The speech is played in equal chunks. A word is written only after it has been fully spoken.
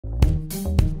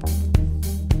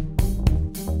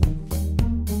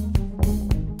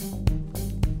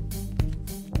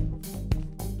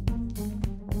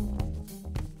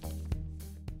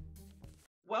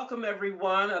welcome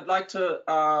everyone. I'd like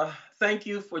to thank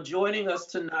you for joining us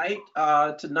tonight.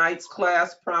 Tonight's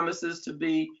class promises to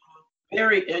be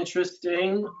very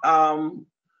interesting. Wadia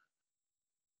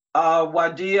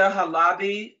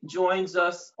Halabi joins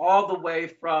us all the way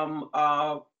from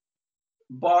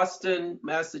Boston,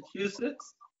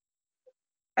 Massachusetts.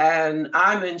 And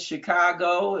I'm in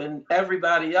Chicago, and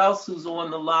everybody else who's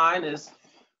on the line is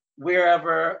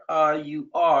wherever you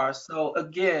are. So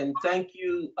again, thank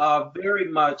you very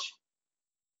much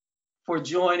for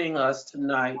joining us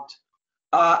tonight.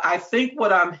 I think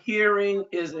what I'm hearing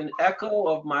is an echo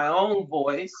of my own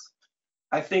voice.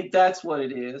 I think that's what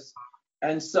it is.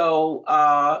 And so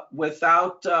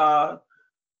without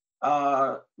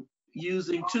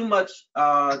using too much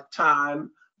time,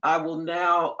 I will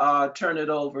now turn it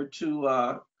over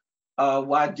to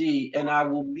Wadi, and I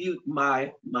will mute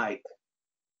my mic.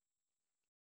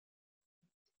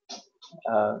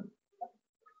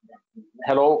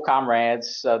 Hello,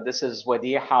 comrades. This is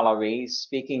Wadi Halabi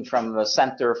speaking from the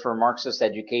Center for Marxist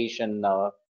Education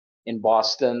in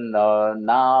Boston,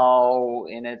 now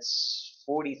in its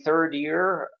 43rd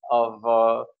year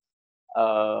of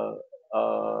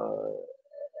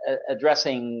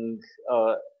addressing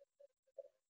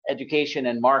education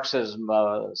and Marxism,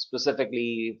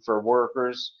 specifically for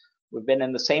workers. We've been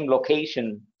in the same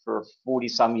location for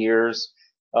 40-some years.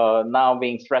 Now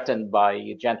being threatened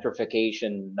by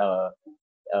gentrification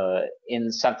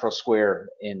in Central Square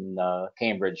in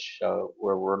Cambridge,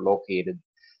 where we're located.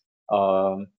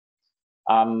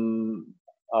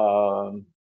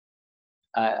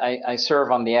 I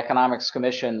serve on the Economics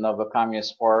Commission of the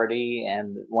Communist Party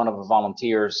and one of the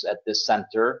volunteers at this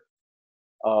center.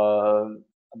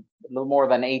 A little more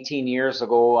than 18 years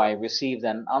ago, I received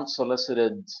an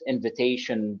unsolicited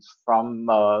invitation from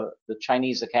the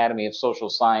Chinese Academy of Social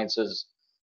Sciences,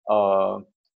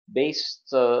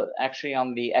 based actually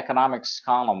on the economics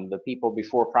column, the People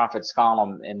Before Profits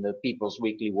column in the People's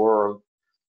Weekly World.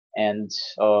 And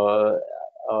the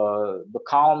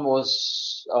column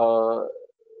was,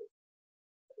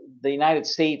 the United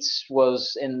States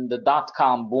was in the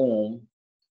dot-com boom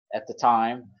at the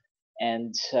time,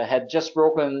 and had just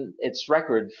broken its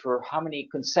record for how many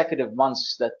consecutive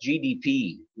months that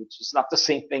GDP, which is not the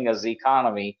same thing as the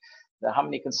economy, how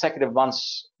many consecutive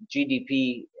months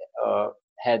GDP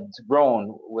had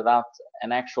grown without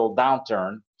an actual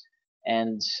downturn.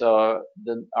 And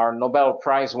our Nobel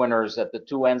Prize winners at the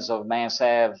two ends of Mass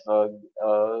Ave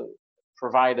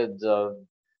provided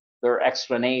their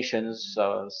explanations,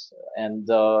 and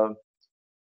the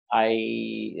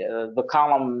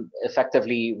column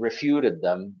effectively refuted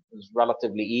them. It was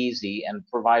relatively easy and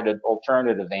provided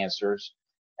alternative answers.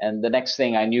 And the next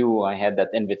thing I knew, I had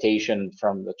that invitation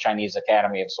from the Chinese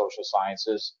Academy of Social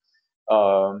Sciences.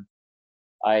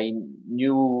 I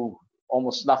knew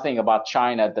almost nothing about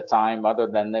China at the time, other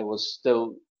than it was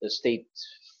still a state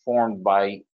formed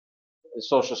by the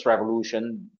Socialist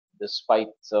Revolution, despite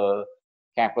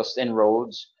capitalist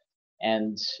inroads.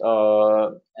 And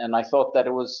I thought that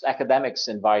it was academics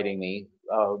inviting me,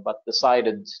 but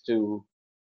decided to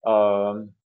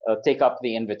take up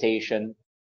the invitation.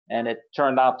 And it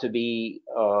turned out to be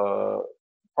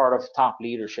part of top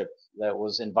leadership that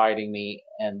was inviting me,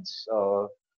 and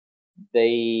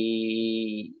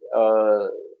they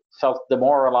felt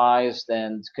demoralized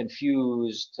and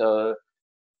confused.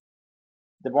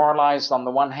 Demoralized on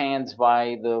the one hand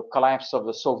by the collapse of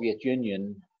the Soviet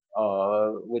Union,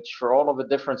 which, for all of the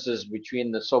differences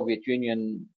between the Soviet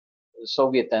Union,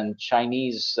 Soviet and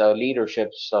Chinese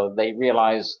leaderships, they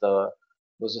realized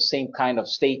was the same kind of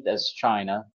state as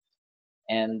China,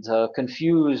 and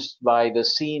confused by the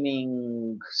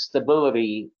seeming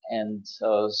stability and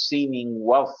seeming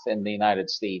wealth in the United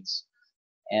States.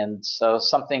 And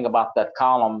something about that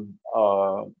column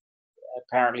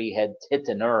apparently had hit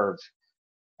a nerve.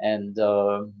 And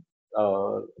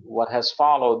what has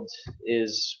followed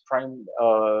is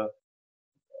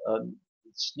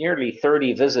it's nearly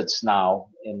 30 visits now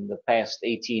in the past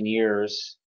 18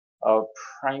 years,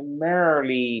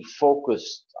 primarily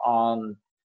focused on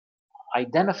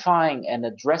identifying and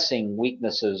addressing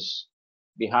weaknesses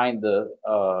behind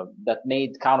that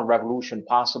made counter-revolution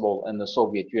possible in the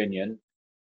Soviet Union,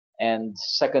 and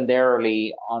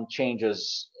secondarily on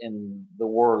changes in the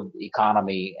world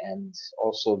economy and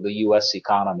also the U.S.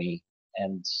 economy.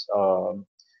 And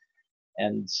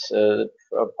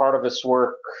part of this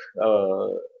work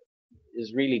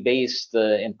is really based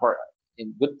in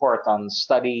good part on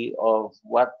study of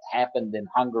what happened in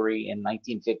Hungary in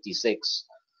 1956,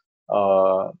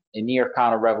 a near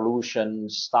counter-revolution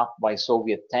stopped by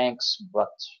Soviet tanks,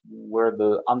 but where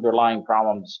the underlying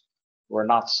problems were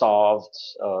not solved.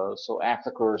 So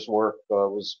Afteker's work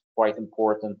was quite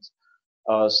important.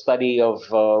 Study of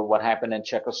what happened in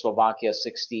Czechoslovakia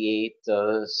 68,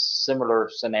 similar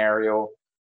scenario.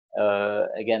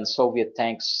 Again, Soviet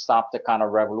tanks stopped the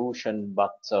counter-revolution,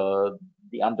 but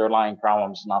the underlying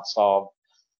problems not solved.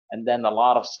 And then a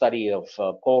lot of study of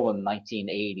Poland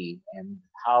 1980 and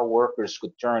how workers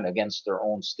could turn against their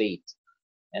own state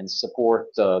and support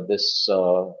this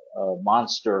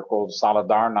monster called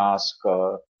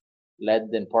Solidarnosc, led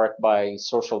in part by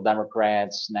Social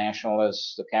Democrats,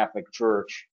 Nationalists, the Catholic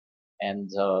Church. And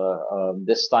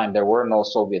this time there were no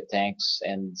Soviet tanks,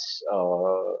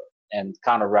 and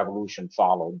counter-revolution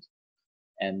followed.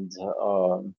 And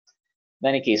in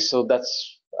any case, so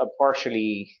that's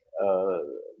partially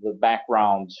the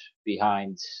background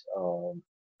behind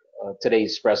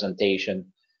today's presentation.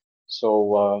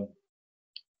 So,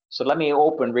 so let me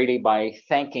open really by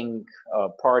thanking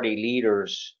party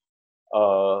leaders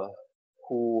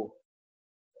who,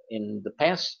 in the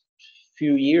past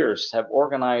few years, have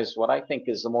organized what I think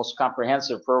is the most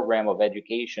comprehensive program of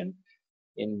education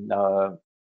in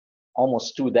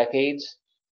almost 2 decades,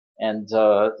 and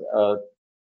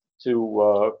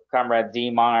to Comrade D.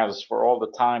 Miles for all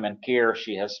the time and care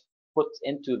she has put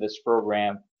into this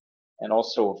program, and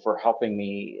also for helping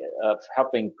me,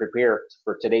 helping prepare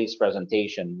for today's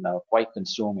presentation, quite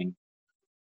consuming.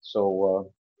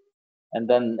 So, and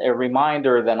then a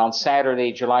reminder that on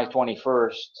Saturday, July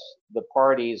 21st, the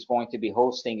party is going to be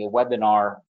hosting a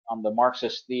webinar on the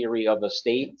Marxist theory of the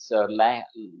state,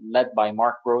 led by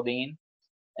Mark Brodeen.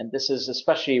 And this is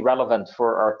especially relevant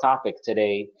for our topic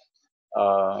today,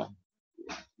 the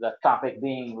topic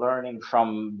being learning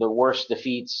from the worst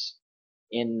defeats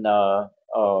in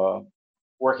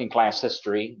working class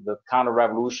history, the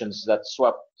counter-revolutions that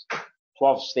swept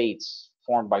 12 states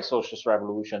formed by socialist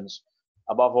revolutions,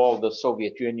 above all the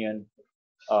Soviet Union,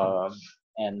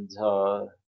 and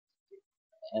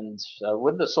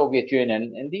with the Soviet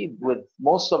Union, indeed with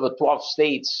most of the 12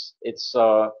 states, it's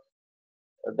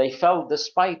they fell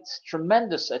despite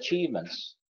tremendous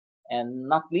achievements, and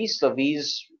not least of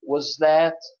these was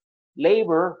that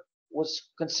labor was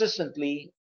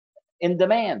consistently in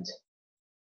demand.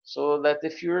 So that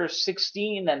if you're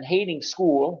 16 and hating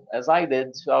school, as I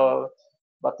did,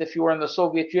 but if you were in the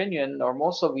Soviet Union or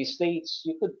most of these states,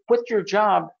 you could quit your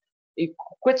job, you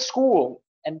quit school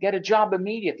and get a job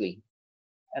immediately.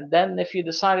 And then if you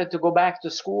decided to go back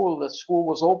to school, the school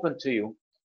was open to you.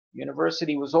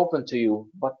 University was open to you,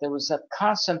 but there was a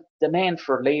constant demand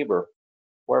for labor.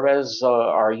 Whereas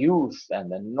our youth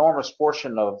and an enormous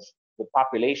portion of the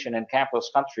population in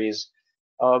capitalist countries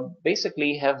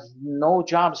basically have no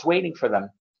jobs waiting for them.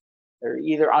 They're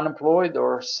either unemployed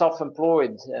or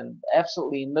self-employed and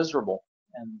absolutely miserable.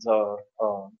 And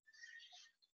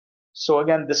so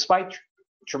again, despite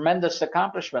tremendous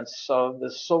accomplishments,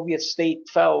 the Soviet state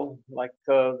fell, like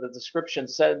the description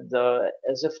said,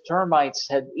 as if termites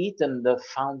had eaten the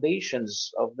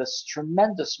foundations of this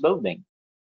tremendous building,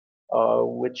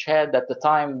 which had at the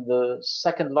time the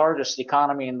second largest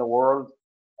economy in the world,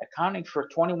 accounting for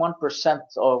 21%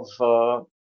 of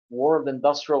world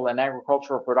industrial and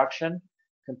agricultural production,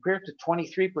 compared to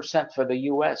 23% for the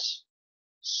U.S.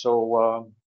 So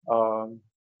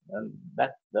and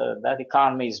that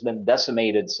economy has been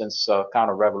decimated since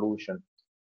counter-revolution.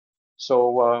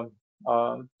 So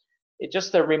it's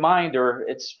just a reminder,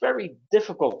 it's very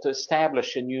difficult to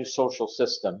establish a new social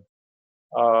system.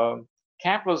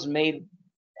 Capitalism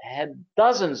had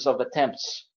dozens of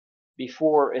attempts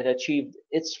before it achieved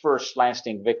its first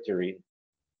lasting victory.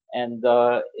 And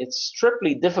it's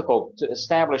triply difficult to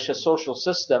establish a social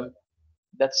system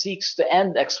that seeks to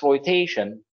end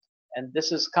exploitation. And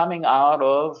this is coming out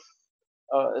of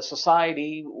a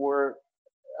society where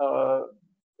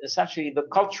essentially the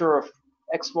culture of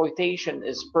exploitation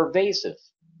is pervasive.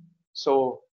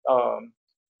 So,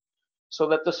 so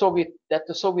that the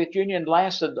Soviet Union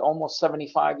lasted almost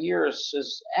 75 years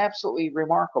is absolutely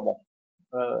remarkable.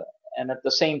 And at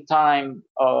the same time,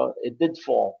 it did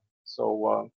fall.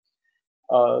 So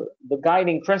the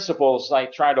guiding principles I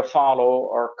try to follow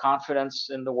are confidence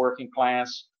in the working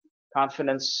class,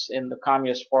 confidence in the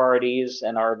communist parties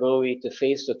and our ability to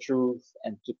face the truth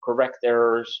and to correct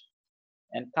errors,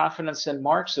 and confidence in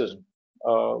Marxism,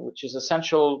 which is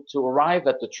essential to arrive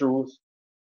at the truth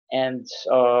and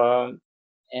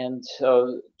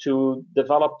to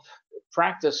develop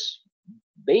practice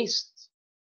based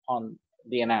on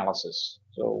the analysis.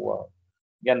 So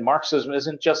again, Marxism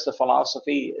isn't just a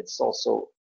philosophy, it's also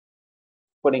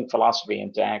putting philosophy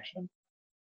into action.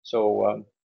 So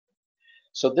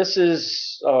so this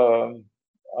is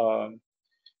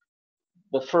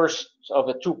the first of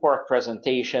a two-part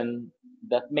presentation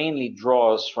that mainly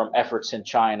draws from efforts in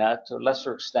China, to a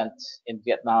lesser extent in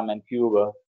Vietnam and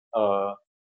Cuba, uh,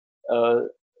 uh,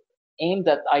 aimed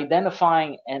at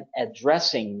identifying and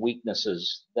addressing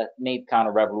weaknesses that made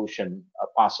counter-revolution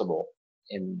possible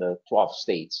in the 12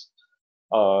 states.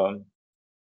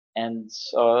 And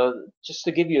just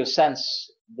to give you a sense,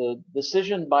 the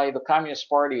decision by the Communist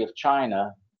Party of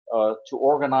China to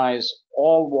organize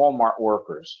all Walmart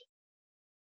workers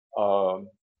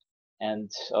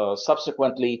and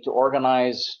subsequently to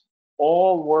organize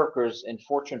all workers in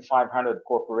Fortune 500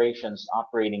 corporations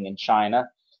operating in China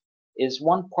is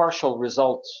one partial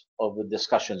result of the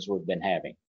discussions we've been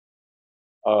having.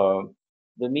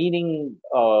 The meeting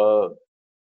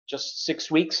just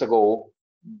 6 weeks ago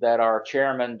that our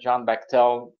chairman, John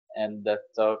Bechtel, and that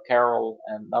Carol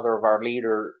and another of our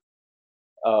leaders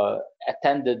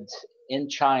attended in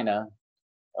China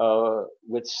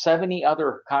with 70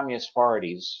 other communist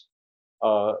parties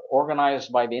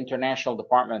organized by the International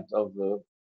Department of the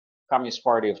Communist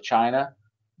Party of China.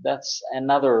 That's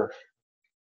another,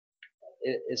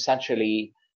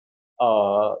 essentially,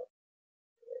 that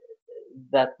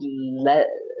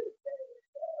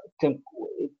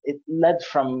led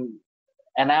from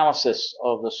analysis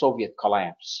of the Soviet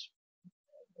collapse.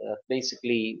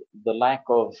 Basically, the lack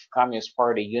of Communist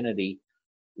Party unity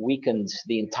weakened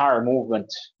the entire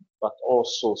movement, but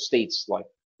also states like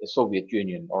the Soviet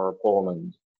Union or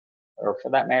Poland, or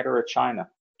for that matter, China.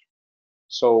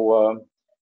 So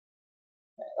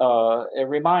a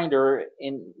reminder,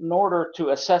 in order to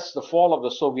assess the fall of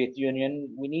the Soviet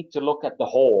Union, we need to look at the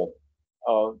whole,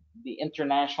 the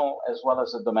international as well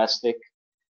as the domestic,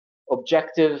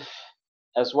 objective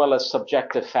as well as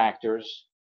subjective factors,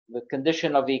 the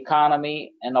condition of the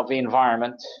economy and of the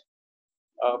environment,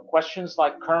 questions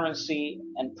like currency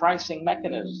and pricing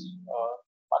mechanisms,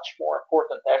 much more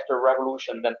important after a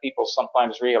revolution than people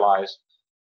sometimes realize.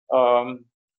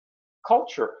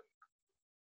 Culture,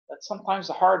 that's sometimes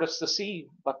the hardest to see,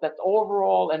 but that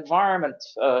overall environment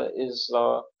is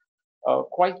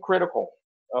quite critical.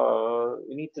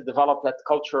 We need to develop that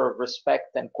culture of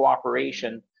respect and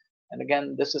cooperation. And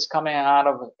again, this is coming out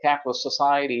of capitalist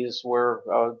societies where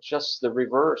just the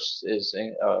reverse is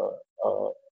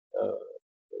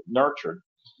nurtured.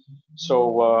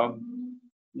 So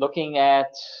looking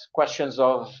at questions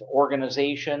of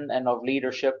organization and of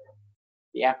leadership,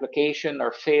 the application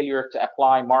or failure to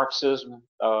apply Marxism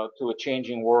to a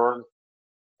changing world,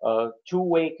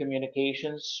 two-way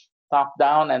communications,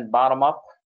 top-down and bottom-up,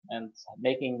 and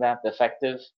making that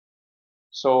effective.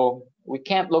 So we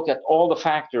can't look at all the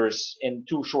factors in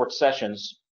 2 short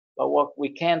sessions, but what we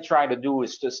can try to do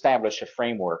is to establish a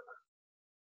framework.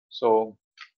 So,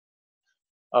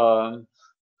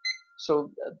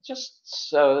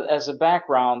 just as a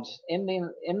background, in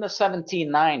the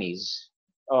 1790s,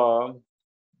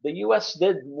 the U.S.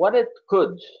 did what it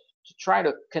could to try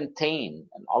to contain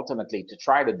and ultimately to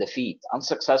try to defeat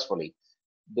unsuccessfully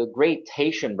the Great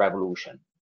Haitian Revolution.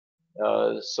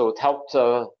 So it helped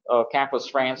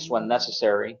capitalist France when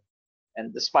necessary,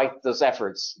 and despite those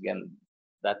efforts, again,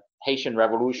 that Haitian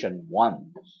Revolution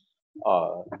won.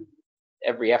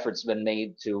 Every effort's been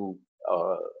made to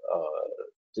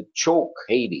choke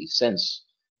Haiti since,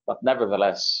 but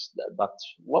nevertheless, but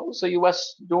what was the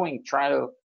U.S. doing,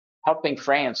 helping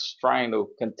France trying to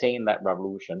contain that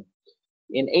revolution?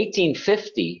 In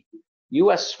 1850,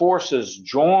 U.S. forces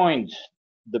joined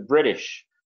the British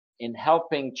in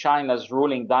helping China's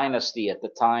ruling dynasty at the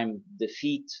time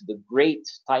defeat the Great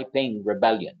Taiping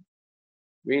Rebellion.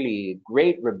 Really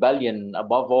great rebellion,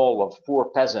 above all, of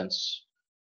poor peasants.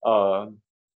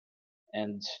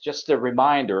 And just a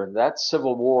reminder, that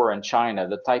civil war in China,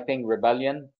 the Taiping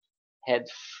Rebellion, had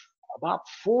about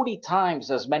 40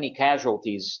 times as many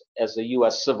casualties as the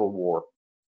U.S. Civil War.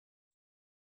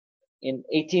 In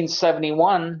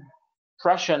 1871,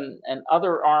 Prussian and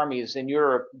other armies in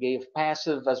Europe gave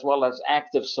passive as well as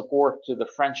active support to the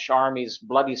French army's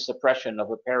bloody suppression of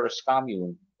the Paris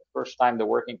Commune, the first time the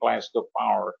working class took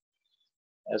power,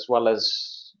 as well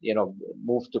as,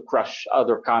 moved to crush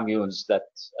other communes that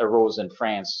arose in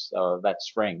France that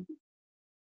spring.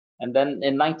 And then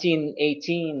in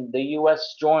 1918, the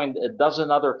U.S. joined a dozen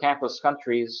other capitalist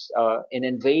countries in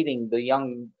invading the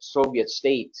young Soviet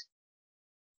state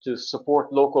to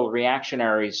support local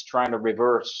reactionaries trying to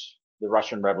reverse the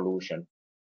Russian Revolution.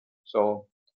 So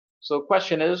the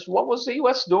question is, what was the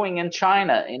U.S. doing in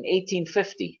China in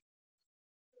 1850?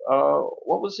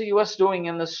 What was the U.S. doing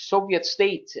in the Soviet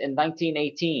state in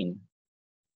 1918?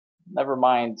 Never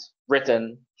mind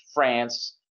Britain,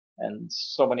 France, and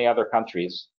so many other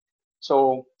countries.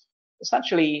 So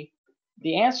essentially,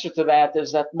 The answer to that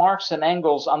is that Marx and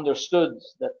Engels understood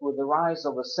that with the rise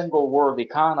of a single world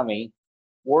economy,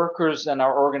 workers and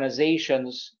our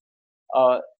organizations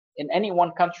in any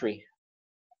one country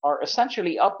are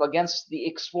essentially up against the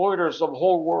exploiters of the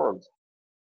whole world.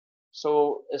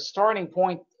 So a starting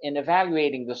point in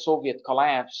evaluating the Soviet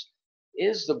collapse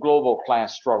is the global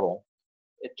class struggle,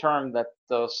 a term that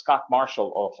Scott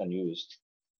Marshall often used.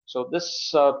 So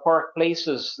this part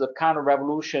places the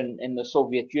counter-revolution in the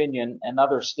Soviet Union and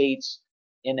other states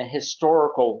in a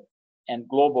historical and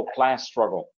global class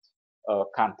struggle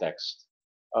context.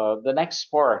 The next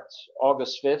part,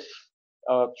 August 5th,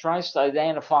 tries to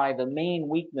identify the main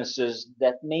weaknesses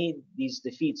that made these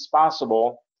defeats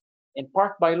possible, in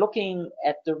part by looking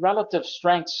at the relative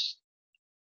strengths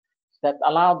that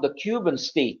allowed the Cuban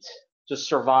state to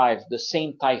survive the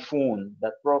same typhoon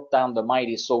that brought down the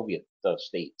mighty Soviet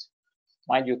state.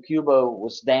 Mind you, Cuba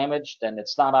was damaged and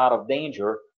it's not out of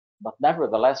danger, but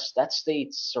nevertheless, that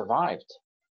state survived.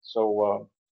 So,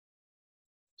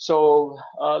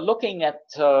 looking at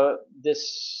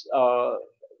this,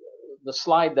 the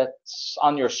slide that's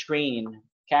on your screen,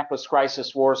 Capitalist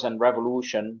Crisis, Wars, and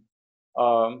Revolution,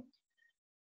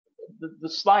 the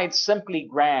slide simply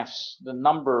graphs the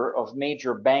number of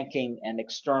major banking and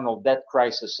external debt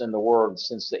crises in the world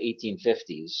since the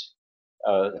 1850s.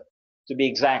 To be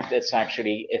exact, it's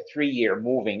actually a 3-year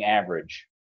moving average.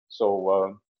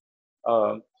 So,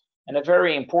 and a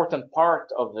very important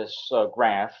part of this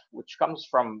graph, which comes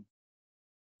from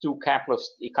two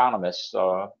capitalist economists,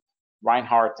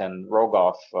 Reinhardt and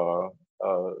Rogoff,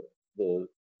 the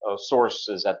source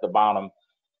is at the bottom.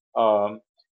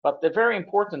 But the very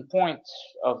important point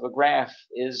of the graph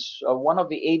is one of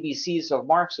the ABCs of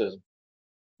Marxism,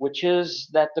 which is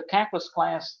that the capitalist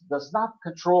class does not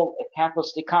control a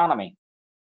capitalist economy.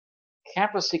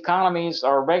 Capitalist economies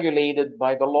are regulated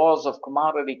by the laws of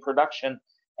commodity production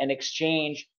and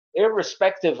exchange,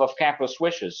 irrespective of capitalist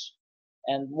wishes.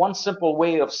 And one simple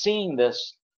way of seeing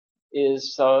this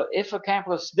is if a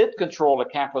capitalist did control a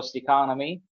capitalist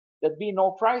economy, there'd be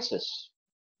no crisis,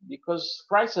 because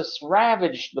crisis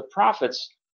ravaged the profits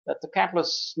that the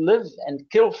capitalists live and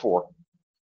kill for.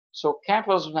 So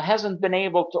capitalism hasn't been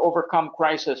able to overcome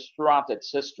crisis throughout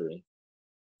its history.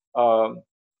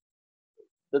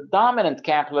 The dominant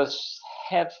capitalists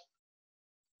have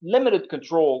limited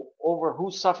control over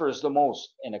who suffers the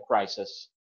most in a crisis,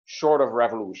 short of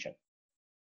revolution.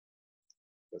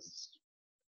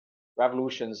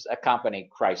 Revolutions accompany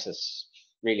crisis,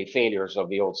 really failures of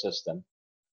the old system.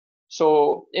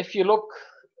 So if you look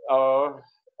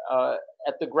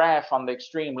at the graph on the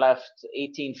extreme left,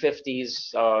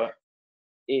 1850s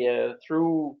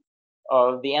through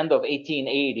the end of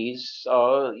 1880s,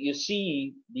 you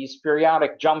see these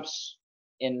periodic jumps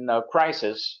in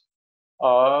crisis,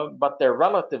 but they're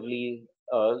relatively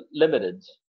limited.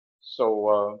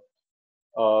 So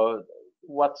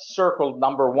what's circled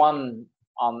number 1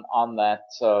 on that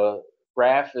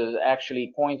graph is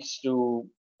actually points to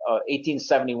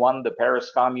 1871, the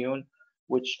Paris Commune,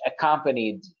 which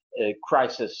accompanied a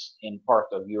crisis in part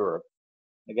of Europe.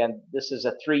 Again, this is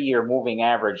a 3-year moving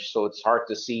average, so it's hard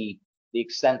to see the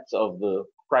extent of the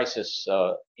crisis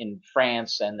in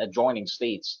France and adjoining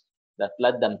states that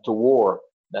led them to war,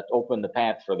 that opened the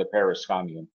path for the Paris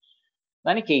Commune.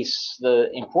 In any case, the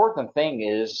important thing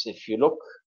is, if you look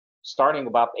starting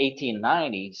about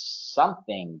 1890,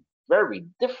 something very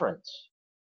different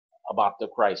about the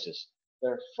crisis.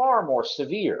 They're far more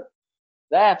severe.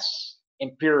 That's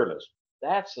imperialism.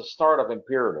 That's the start of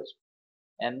imperialism.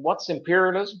 And what's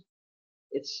imperialism?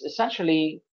 It's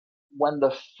essentially when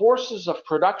the forces of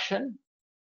production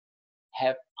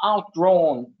have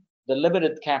outgrown the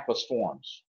limited capitalist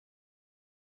forms.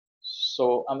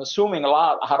 So I'm assuming a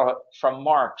lot from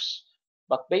Marx,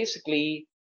 but basically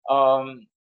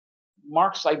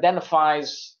Marx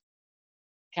identifies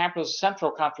capitalist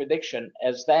central contradiction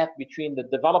as that between the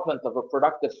development of the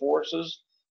productive forces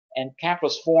and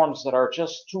capitalist forms that are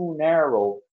just too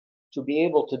narrow to be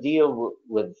able to deal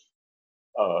with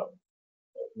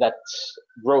that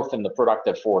growth in the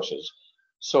productive forces.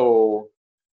 So,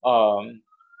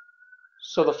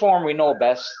 so the form we know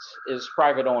best is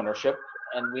private ownership,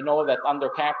 and we know that under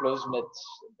capitalism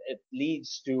it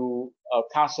leads to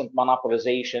constant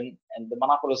monopolization, and the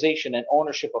monopolization and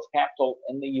ownership of capital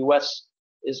in the U.S.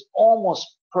 is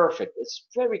almost perfect. It's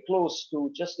very close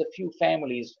to just a few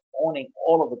families owning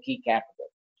all of the key capital.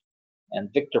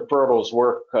 And Victor Perl's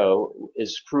work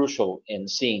is crucial in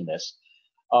seeing this.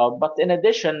 But in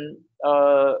addition,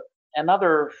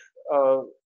 another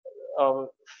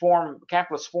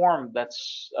capitalist form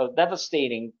that's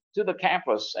devastating to the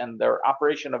capitalists and their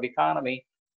operation of economy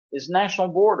is national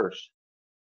borders.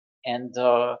 And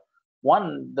the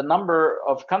number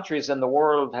of countries in the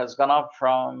world has gone up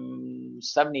from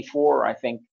 74, I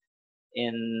think,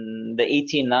 in the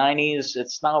 1890s.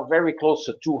 It's now very close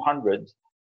to 200,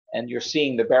 and you're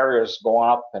seeing the barriers going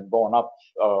up and going up,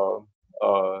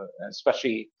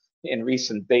 especially in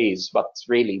recent days. But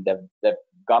really, they've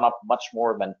gone up much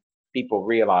more than people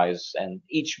realize, and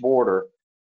each border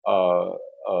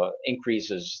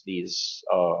increases these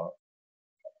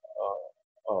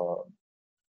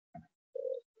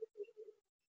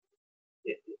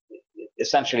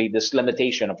essentially this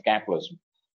limitation of capitalism.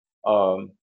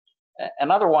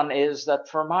 Another one is that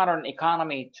for modern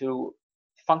economy to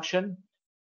function,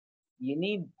 you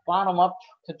need bottom-up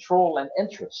control and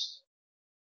interest.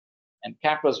 And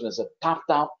capitalism is a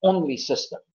top-down only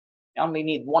system. You only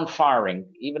need one firing,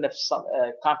 even if some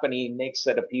company makes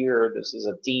it appear this is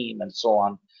a team and so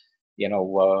on.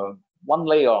 One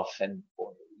layoff, and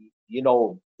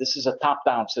this is a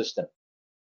top-down system.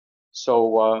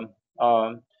 So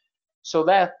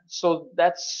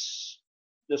that's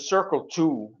the circle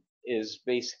 2 is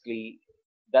basically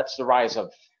that's the rise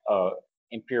of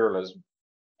imperialism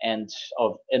and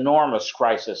of enormous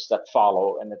crises that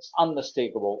follow, and it's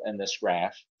unmistakable in this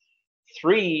graph.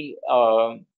 3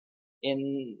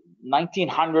 in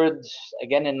 1900,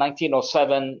 again in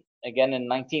 1907, again in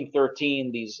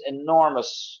 1913, these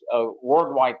enormous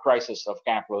worldwide crises of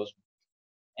capitalism.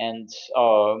 And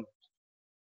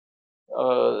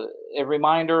a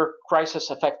reminder, crises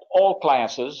affect all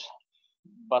classes,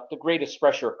 but the greatest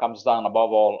pressure comes down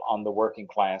above all on the working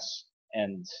class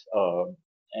and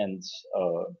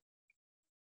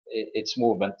its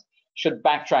movement. Should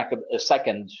backtrack a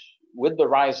second. With the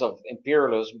rise of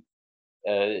imperialism,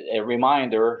 a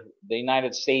reminder, the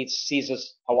United States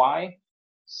seizes Hawaii,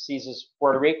 seizes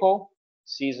Puerto Rico,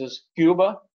 seizes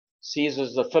Cuba,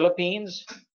 seizes the Philippines,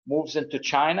 moves into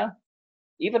China.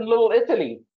 Even little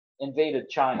Italy invaded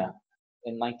China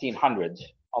in 1900,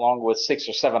 along with 6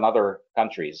 or 7 other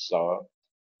countries.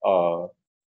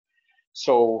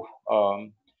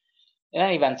 In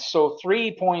any event, so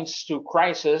 3 points to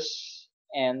crisis,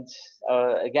 and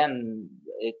again,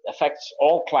 it affects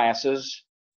all classes,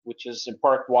 which is in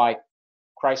part why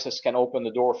crisis can open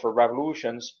the door for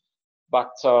revolutions.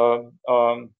 But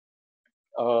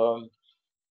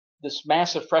this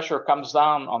massive pressure comes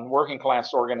down on working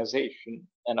class organization,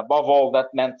 and above all,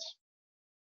 that meant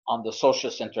on the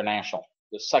Socialist International,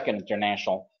 the Second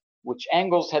International, which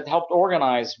Engels had helped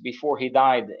organize before he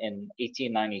died in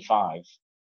 1895.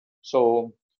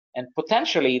 So, and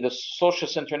potentially the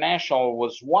Socialist International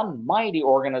was one mighty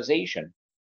organization.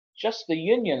 Just the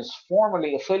unions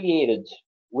formally affiliated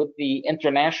with the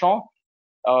International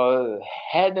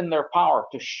had in their power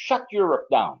to shut Europe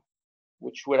down,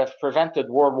 which would have prevented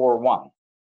World War I.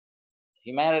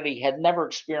 Humanity had never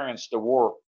experienced a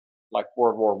war like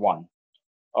World War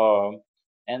I.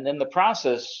 And in the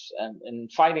process, and in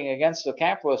fighting against the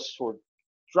capitalists who were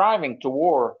driving to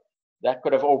war, that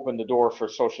could have opened the door for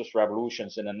socialist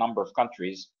revolutions in a number of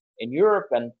countries in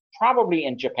Europe and probably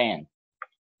in Japan,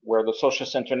 where the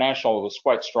Socialist International was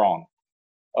quite strong.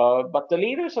 But the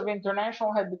leaders of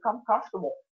International had become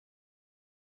comfortable.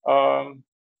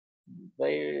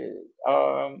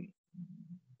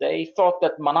 They thought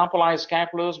that monopolized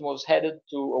capitalism was headed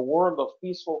to a world of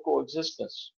peaceful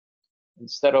coexistence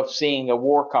instead of seeing a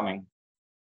war coming.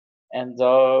 And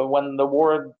when the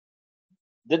war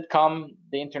did come,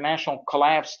 the International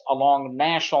collapsed along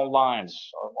national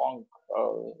lines,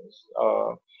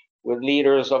 with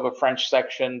leaders of a French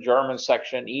section, German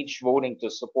section, each voting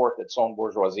to support its own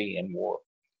bourgeoisie in war.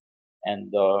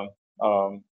 And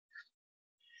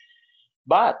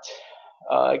but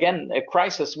again, a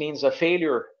crisis means a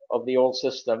failure of the old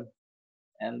system.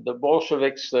 And the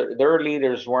Bolsheviks, their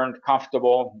leaders weren't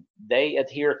comfortable. They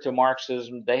adhered to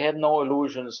Marxism. They had no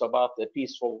illusions about the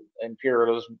peaceful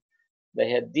imperialism. They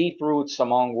had deep roots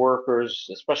among workers,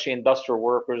 especially industrial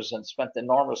workers, and spent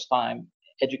enormous time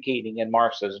educating in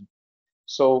Marxism.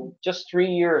 So just 3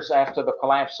 years after the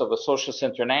collapse of the Socialist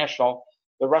International,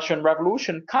 the Russian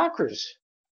Revolution conquers.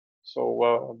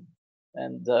 So,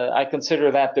 I consider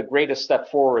that the greatest step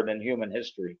forward in human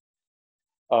history.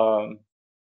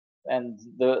 And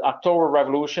the October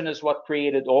Revolution is what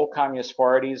created all communist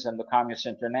parties and the Communist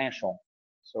International.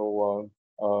 So,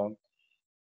 the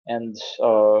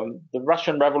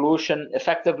Russian Revolution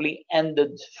effectively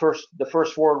ended the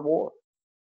First World War.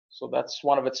 So that's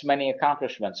one of its many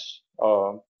accomplishments.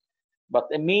 But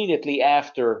immediately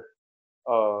after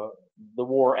the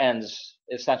war ends,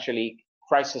 essentially,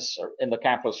 crisis in the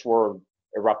capitalist world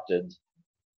erupted,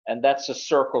 and that's a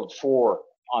circled 4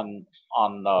 on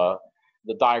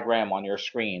the diagram on your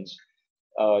screens.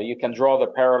 you can draw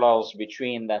the parallels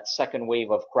between that second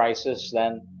wave of crisis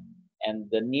then and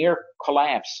the near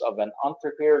collapse of an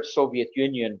unprepared Soviet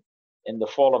Union in the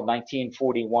fall of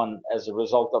 1941 as a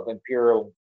result of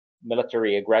imperial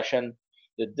military aggression,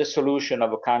 the dissolution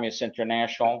of a communist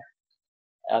international,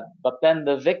 but then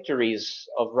the victories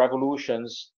of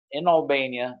revolutions in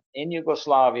Albania, in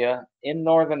Yugoslavia, in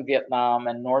northern Vietnam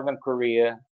and northern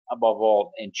Korea, above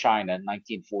all in China in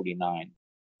 1949.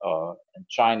 And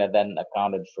China then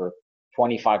accounted for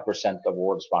 25% of the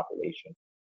world's population.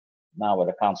 Now it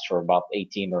accounts for about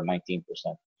 18 or 19%.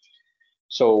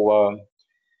 So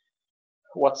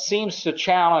what seems to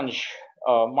challenge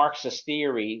Marxist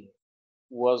theory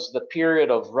was the period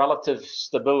of relative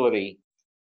stability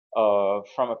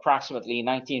from approximately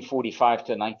 1945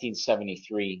 to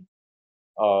 1973.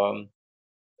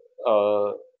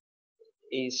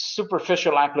 A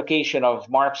superficial application of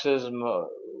Marxism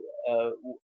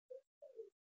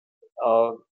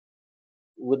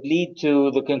would lead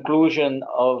to the conclusion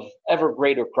of ever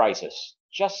greater crisis,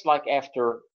 just like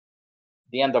after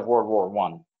the end of World War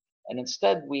I. And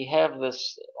instead, we have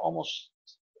this almost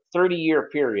 30-year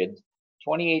period,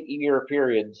 28-year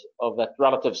period of that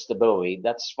relative stability.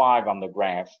 That's 5 on the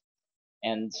graph.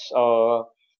 And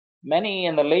many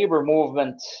in the labor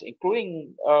movement,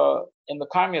 including in the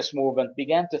communist movement,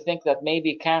 began to think that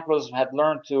maybe capitalism had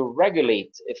learned to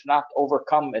regulate, if not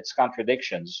overcome, its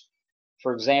contradictions.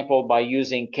 For example, by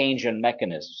using Keynesian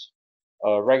mechanisms,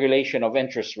 regulation of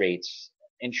interest rates,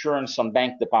 insurance on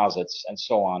bank deposits, and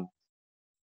so on.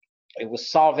 It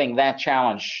was solving that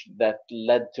challenge that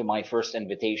led to my first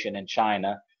invitation in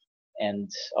China. And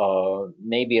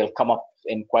maybe it'll come up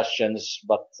in questions,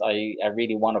 but I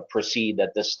really want to proceed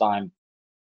at this time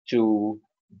to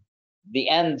the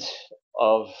end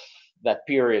of that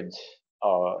period,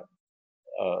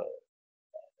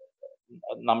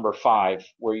 number 5,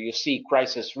 where you see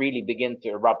crisis really begin to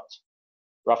erupt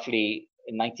roughly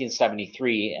in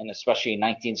 1973 and especially in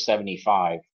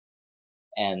 1975.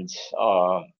 And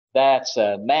that's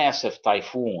a massive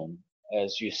typhoon.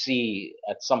 As you see,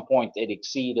 at some point it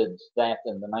exceeded that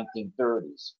in the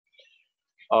 1930s.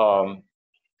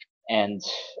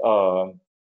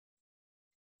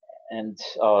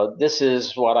 This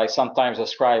is what I sometimes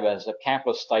describe as a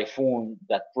campus typhoon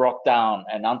that brought down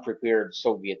an unprepared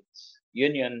Soviet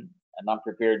Union, an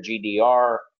unprepared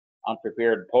GDR,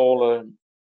 unprepared Poland,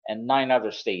 and 9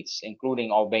 other states,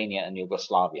 including Albania and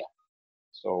Yugoslavia.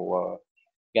 So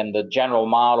again, the general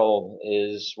model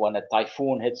is when a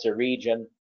typhoon hits a region,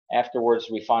 afterwards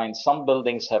we find some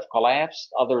buildings have collapsed,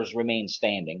 others remain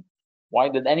standing. Why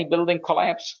did any building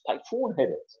collapse? Typhoon hit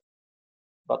it.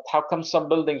 But how come some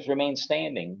buildings remain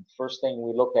standing? First thing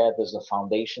we look at is the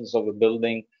foundations of a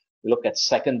building. We look at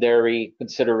secondary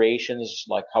considerations,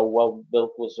 like how well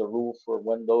built was the roof or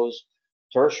windows.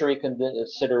 Tertiary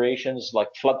considerations,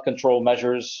 like flood control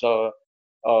measures,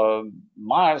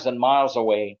 miles and miles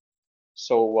away.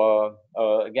 So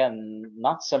again,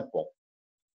 not simple.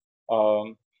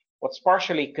 What's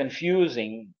partially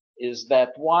confusing is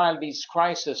that while these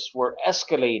crises were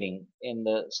escalating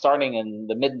starting in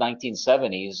the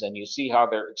mid-1970s, and you see how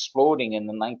they're exploding in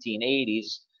the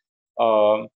 1980s,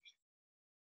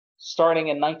 starting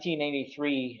in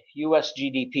 1983, US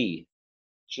GDP,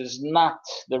 which is not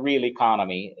the real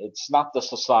economy, it's not the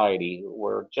society,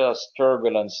 where just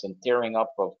turbulence and tearing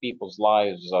up of people's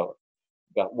lives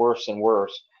got worse and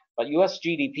worse. But US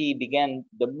GDP began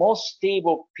the most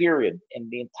stable period in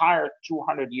the entire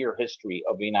 200-year history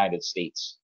of the United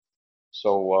States.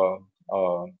 So,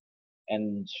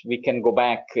 and we can go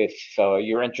back if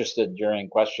you're interested during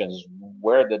questions,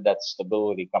 where did that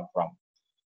stability come from?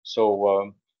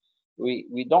 So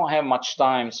we don't have much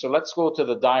time, so let's go to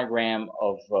the diagram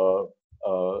of the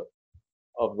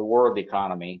world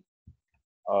economy.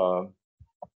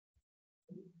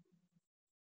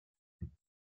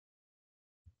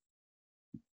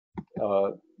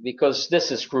 Because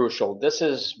this is crucial. This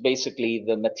is basically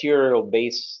the material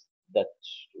base that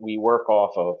we work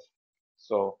off of.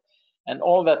 So, and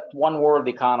all that one world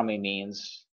economy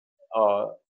means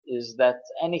is that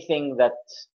anything that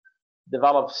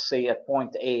develops, say, at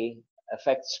point A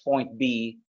affects point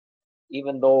B,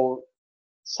 even though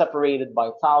separated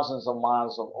by thousands of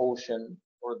miles of ocean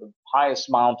or the highest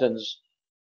mountains,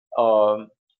 or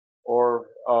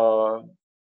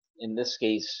in this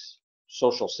case,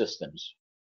 social systems.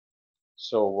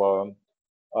 So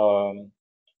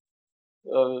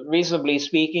reasonably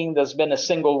speaking, there's been a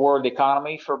single world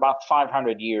economy for about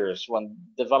 500 years when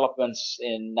developments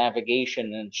in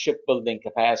navigation and shipbuilding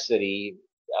capacity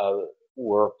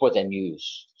were put in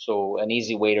use. So an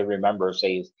easy way to remember,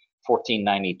 say, is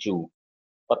 1492.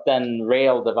 But then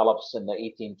rail develops in the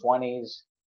 1820s,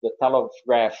 the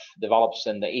telegraph develops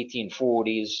in the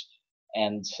 1840s,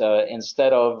 and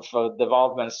instead of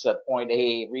developments at point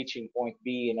A reaching point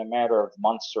B in a matter of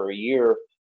months or a year,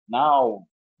 now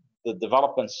the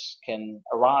developments can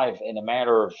arrive in a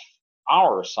matter of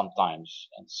hours sometimes,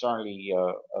 and certainly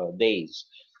days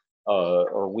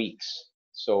or weeks.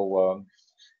 So,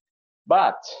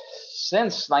 but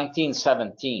since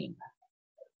 1917,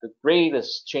 the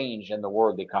greatest change in the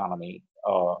world economy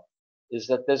is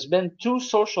that there's been two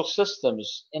social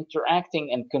systems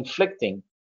interacting and conflicting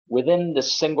within the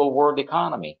single world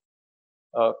economy.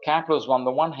 Capitalism on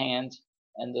the one hand,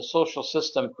 and the social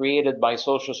system created by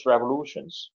socialist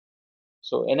revolutions.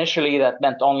 So initially that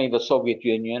meant only the Soviet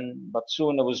Union, but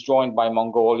soon it was joined by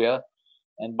Mongolia.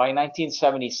 And by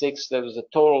 1976, there was a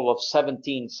total of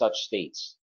 17 such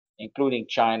states, including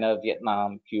China,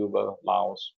 Vietnam, Cuba,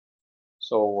 Laos.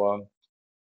 So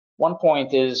one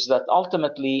point is that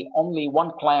ultimately only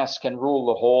one class can rule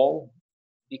the whole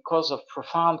because of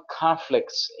profound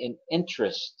conflicts in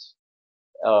interest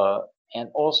and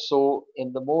also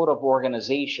in the mode of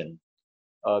organization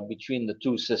between the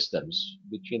two systems,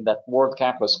 between that world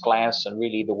capitalist class and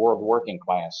really the world working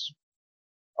class.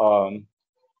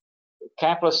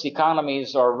 Capitalist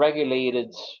economies are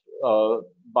regulated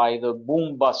by the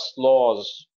boom-bust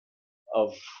laws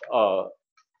of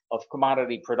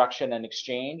commodity production and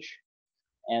exchange,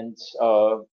 and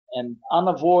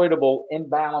unavoidable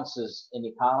imbalances in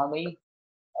economy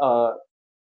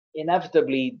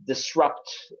inevitably disrupt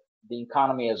the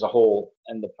economy as a whole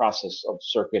and the process of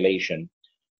circulation.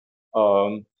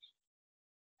 The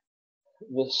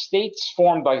states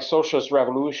formed by socialist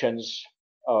revolutions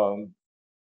am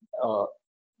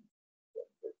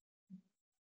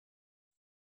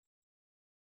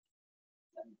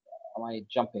I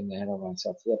jumping ahead of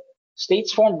myself? Yeah.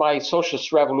 States formed by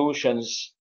socialist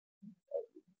revolutions,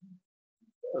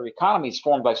 or economies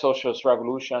formed by socialist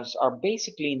revolutions, are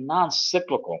basically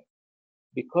non-cyclical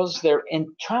because they're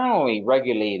internally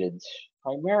regulated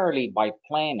primarily by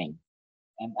planning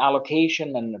and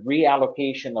allocation and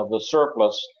reallocation of the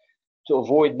surplus to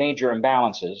avoid major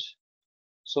imbalances.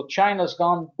 So China's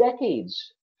gone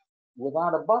decades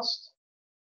without a bust.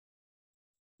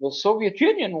 The Soviet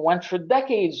Union went for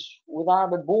decades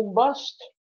without a boom bust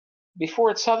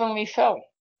before it suddenly fell.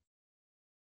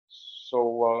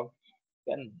 So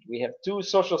then we have two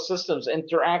social systems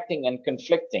interacting and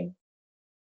conflicting.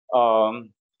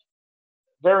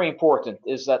 Very important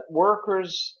is that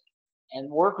workers and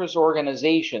workers'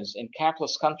 organizations in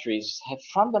capitalist countries have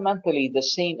fundamentally the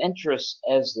same interests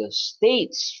as the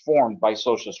states formed by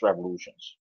socialist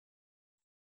revolutions.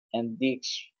 And the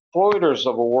exploiters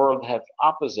of a world have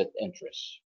opposite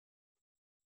interests.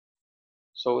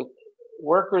 So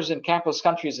workers in capitalist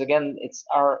countries, again,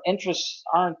 our interests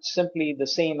aren't simply the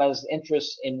same as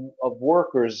interests of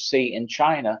workers, say, in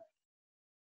China.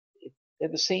 They're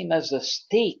the same as the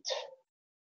state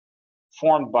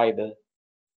formed by the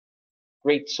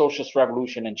Great Socialist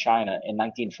Revolution in China in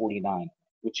 1949,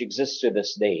 which exists to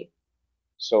this day.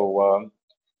 So,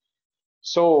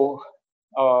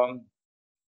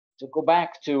 to go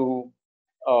back to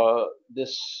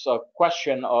this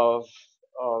question of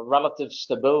relative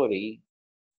stability,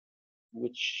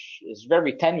 which is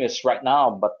very tenuous right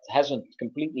now, but hasn't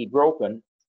completely broken,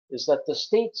 is that the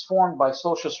states formed by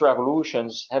socialist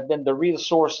revolutions have been the real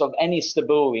source of any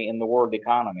stability in the world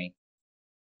economy.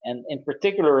 And in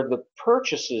particular, the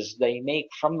purchases they make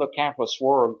from the capitalist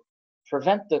world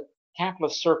prevent the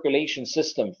capitalist circulation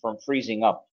system from freezing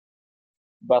up.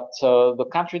 But the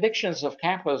contradictions of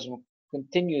capitalism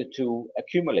continue to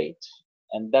accumulate.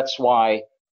 And that's why,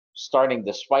 starting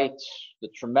despite the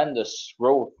tremendous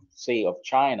growth, say, of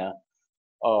China,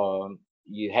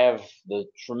 you have the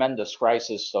tremendous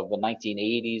crisis of the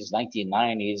 1980s,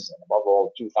 1990s, and above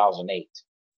all, 2008.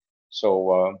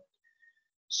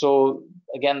 So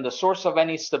again, the source of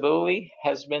any stability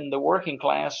has been the working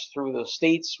class through the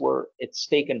states where it's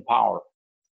taken power.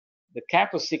 The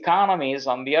capitalist economies,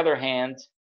 on the other hand,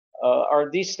 are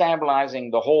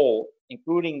destabilizing the whole,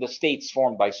 including the states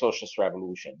formed by socialist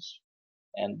revolutions.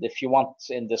 And if you want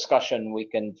in discussion, we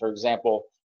can, for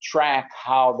example, track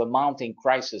how the mounting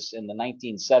crisis in the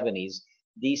 1970s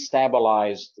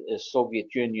destabilized the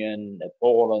Soviet Union,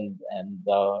 Poland,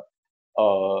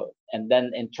 and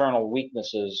then internal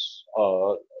weaknesses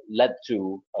led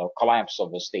to collapse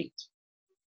of the state.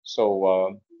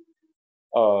 So,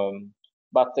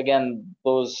 but again,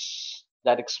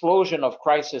 that explosion of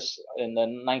crisis in the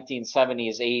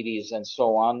 1970s, 80s, and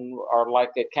so on are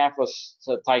like a capitalist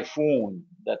typhoon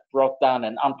that brought down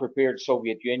an unprepared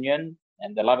Soviet Union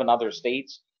and 11 other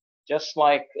states, just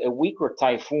like a weaker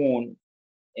typhoon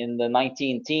in the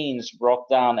 19 teens brought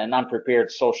down an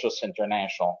unprepared socialist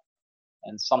international.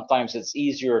 And sometimes it's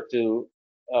easier to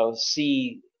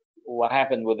see what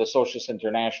happened with the socialist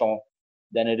international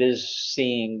than it is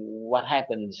seeing what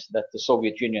happens that the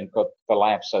Soviet Union could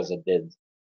collapse as it did.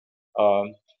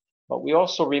 But we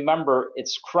also remember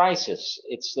its crisis.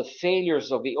 It's the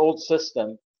failures of the old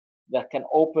system that can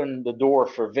open the door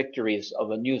for victories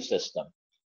of a new system.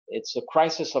 It's a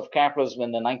crisis of capitalism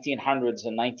in the 1900s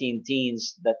and 19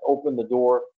 teens that opened the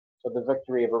door for the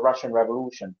victory of a Russian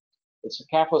Revolution. It's a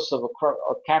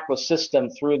capitalist system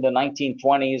through the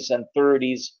 1920s and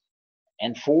 30s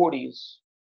and 40s,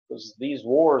 because these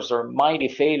wars are mighty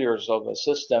failures of a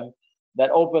system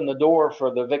that opened the door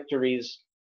for the victories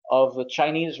of the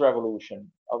Chinese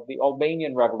Revolution, of the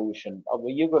Albanian Revolution, of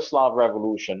the Yugoslav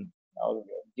Revolution, of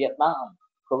Vietnam,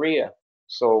 Korea.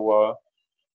 So,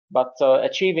 but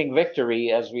achieving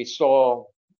victory, as we saw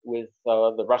with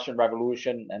the Russian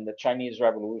Revolution and the Chinese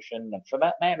Revolution, and for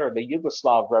that matter, the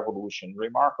Yugoslav Revolution,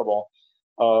 remarkable.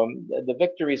 The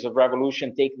victories of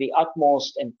revolution take the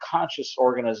utmost and conscious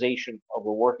organization of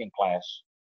the working class,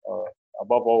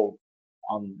 above all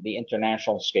on the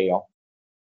international scale.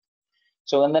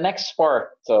 So in the next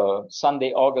part,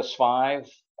 Sunday, August 5,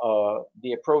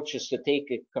 the approach is to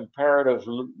take a comparative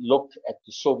look at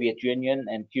the Soviet Union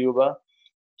and Cuba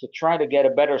to try to get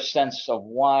a better sense of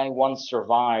why one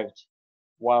survived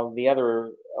while the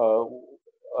other,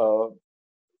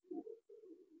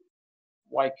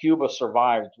 why Cuba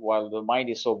survived while the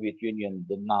mighty Soviet Union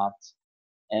did not.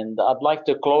 And I'd like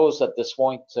to close at this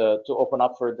point to open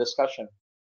up for a discussion.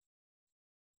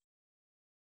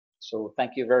 So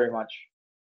thank you very much.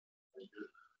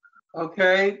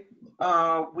 Okay,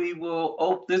 we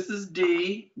will, this is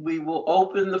D. We will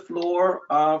open the floor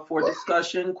for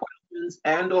discussion, questions,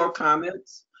 and or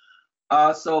comments.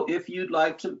 So if you'd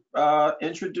like to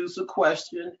introduce a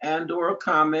question and or a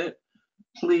comment,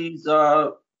 please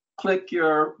click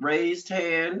your raised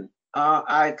hand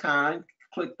icon,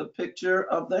 click the picture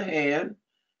of the hand,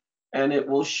 and it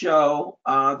will show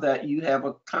that you have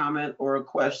a comment or a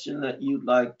question that you'd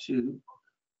like to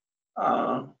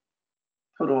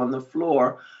put on the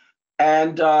floor.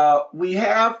 And we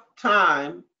have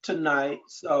time tonight,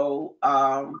 so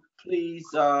please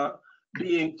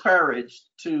be encouraged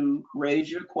to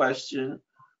raise your question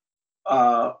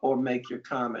or make your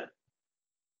comment.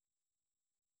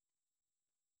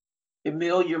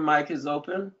 Emil, your mic is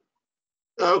open.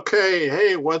 Okay,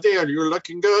 hey, Wadir, you're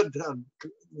looking good.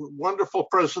 Wonderful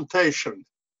presentation.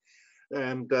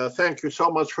 And thank you so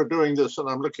much for doing this, and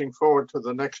I'm looking forward to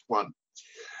the next one.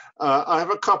 I have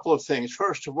a couple of things.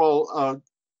 First of all,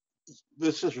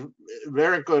 this is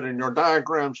very good, and your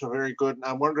diagrams are very good. And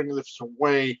I'm wondering if there's a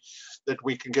way that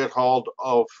we can get hold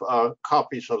of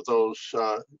copies of those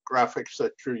graphics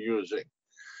that you're using.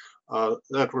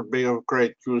 That would be of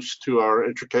great use to our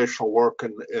educational work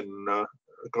in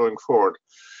going forward.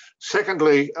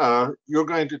 Secondly, you're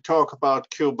going to talk about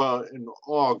Cuba in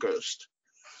August,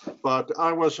 but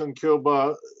I was in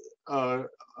Cuba a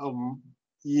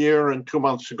year and 2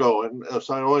 months ago, and as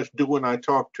I always do when I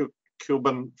talk to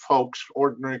Cuban folks,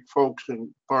 ordinary folks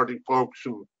and party folks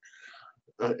and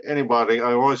anybody,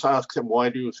 I always ask them, why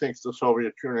do you think the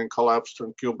Soviet Union collapsed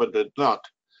and Cuba did not?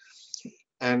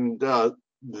 And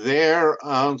their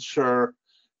answer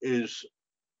is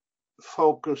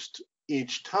focused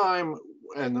each time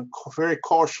and very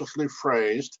cautiously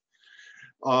phrased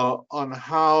on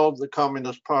how the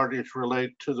communist parties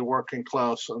relate to the working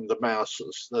class and the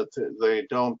masses, that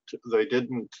they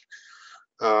didn't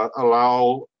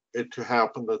allow it to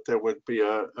happen that there would be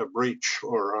a breach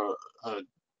or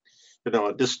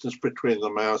a distance between the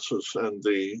masses and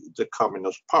the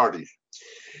Communist Party.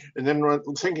 And then when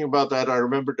thinking about that, I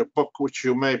remembered a book which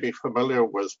you may be familiar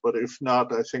with, but if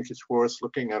not, I think it's worth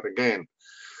looking at again.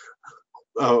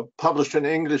 Published in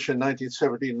English in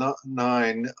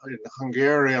 1979, in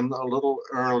Hungarian a little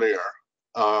earlier.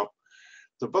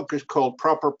 The book is called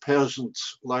Proper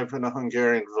Peasants, Life in a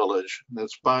Hungarian Village. And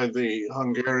it's by the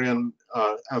Hungarian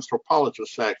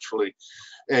anthropologists, actually,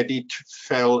 Edith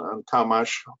Fell and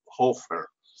Tamás Hofer.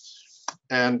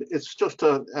 And it's just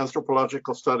an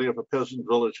anthropological study of a peasant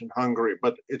village in Hungary,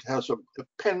 but it has an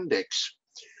appendix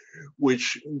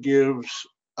which gives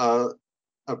a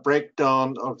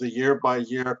breakdown of the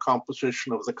year-by-year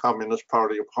composition of the Communist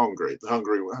Party of Hungary, the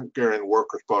Hungarian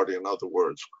Workers' Party, in other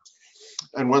words.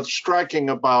 And what's striking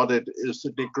about it is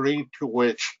the degree to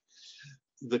which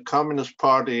the Communist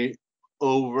Party,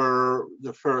 over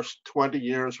the first 20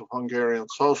 years of Hungarian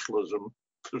socialism,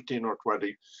 15 or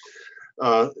 20,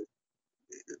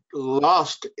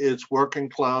 lost its working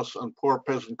class and poor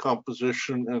peasant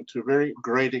composition and to a very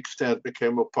great extent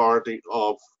became a party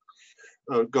of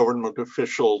government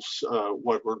officials,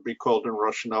 what would be called in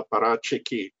Russian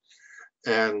apparatchiki,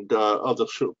 and other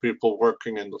people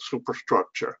working in the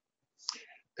superstructure.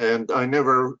 And I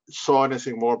never saw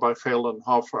anything more by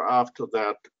Fehlenhofer after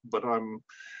that, but I'm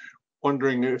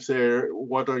wondering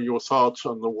what are your thoughts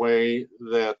on the way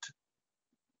that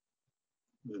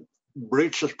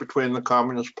breaches between the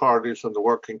communist parties and the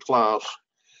working class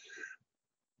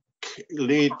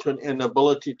lead to an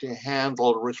inability to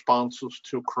handle responses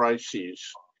to crises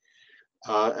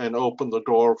and open the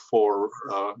door for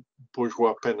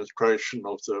bourgeois penetration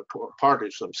of the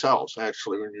parties themselves.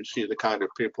 Actually, when you see the kind of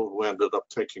people who ended up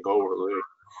taking over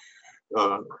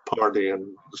the party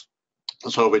in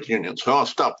the Soviet Union. So I'll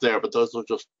stop there, but those are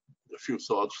just a few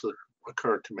thoughts that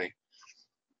occurred to me.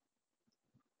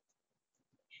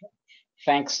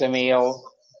 Thanks, Emil.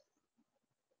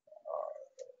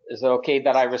 Is it okay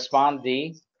that I respond,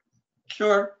 Dee?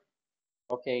 Sure.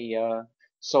 Okay.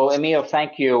 So, Emil,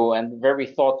 thank you, and very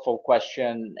thoughtful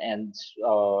question and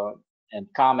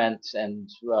comment, and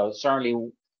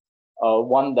certainly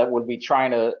one that we'll be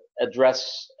trying to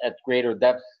address at greater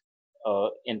depth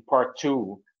in part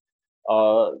 2.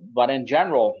 But in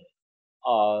general,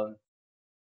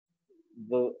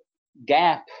 the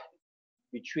gap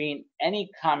between any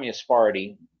communist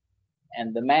party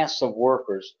and the mass of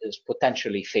workers is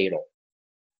potentially fatal.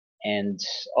 And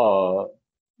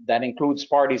that includes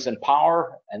parties in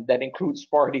power, and that includes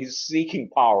parties seeking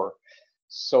power.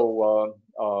 So,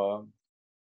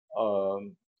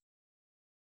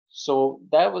 so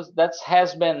that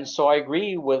has been. So I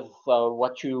agree with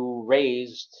what you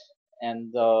raised,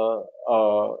 and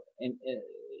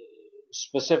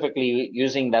specifically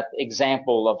using that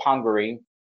example of Hungary,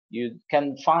 you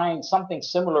can find something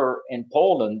similar in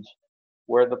Poland,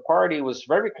 where the party was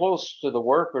very close to the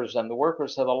workers, and the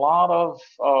workers had a lot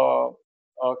of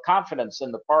confidence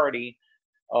in the party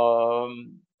well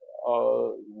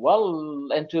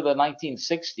into the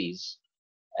 1960s.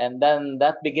 And then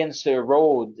that begins to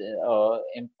erode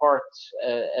in part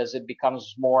as it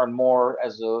becomes more and more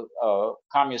as a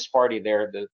communist party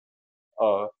there, the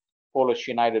Polish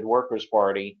United Workers'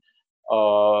 Party,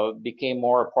 became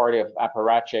more a party of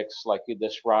apparatchiks like you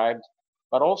described,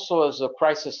 but also as a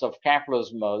crisis of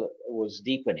capitalism was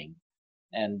deepening.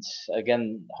 And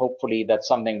again, hopefully that's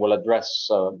something we'll address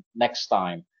next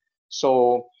time.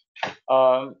 So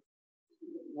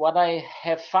what I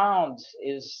have found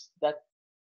is that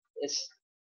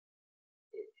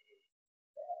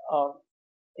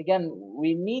again,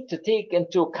 we need to take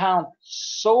into account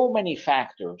so many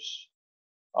factors.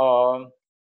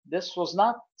 This was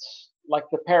not like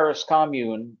the Paris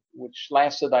Commune, which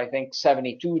lasted, I think,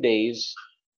 72 days.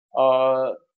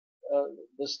 The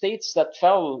states that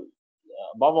fell,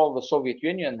 above all the Soviet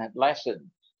Union, it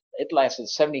lasted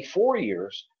 74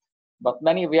 years, but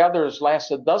many of the others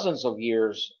lasted dozens of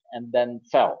years and then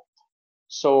fell.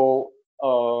 So,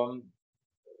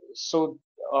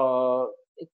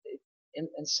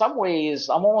 in some ways,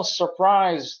 I'm almost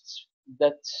surprised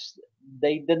that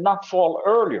they did not fall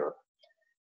earlier.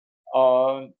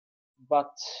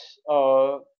 But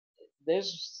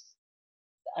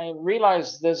I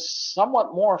realize there's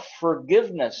somewhat more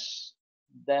forgiveness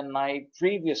than I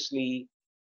previously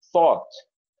thought.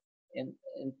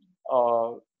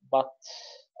 But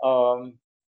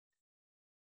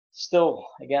still,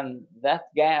 again, that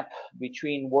gap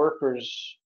between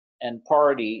workers and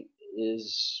party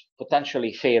is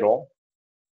potentially fatal.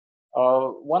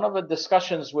 One of the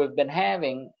discussions we've been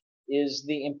having is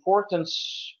the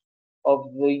importance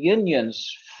of the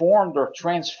unions formed or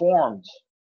transformed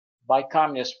by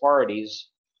communist parties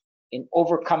in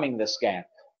overcoming this gap.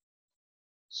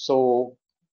 So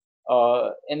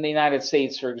in the United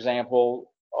States, for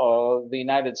example, the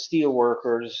United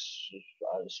Steelworkers,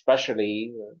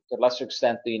 especially to a lesser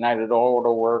extent the United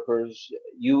Auto Workers,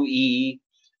 UE,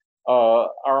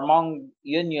 are among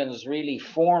unions really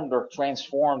formed or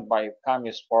transformed by the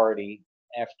Communist Party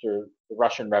after the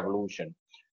Russian Revolution.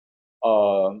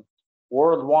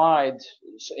 Worldwide,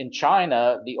 in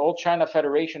China, the old China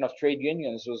Federation of Trade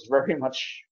Unions was very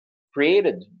much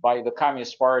created by the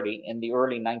Communist Party in the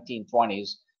early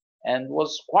 1920s and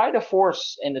was quite a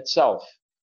force in itself.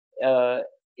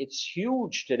 It's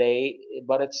huge today,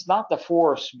 but it's not a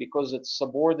force because it's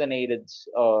subordinated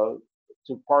to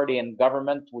party and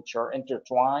government, which are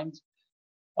intertwined.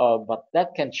 But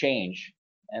that can change.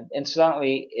 And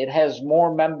incidentally, it has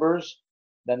more members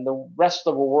than the rest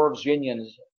of the world's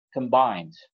unions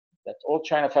combined. That old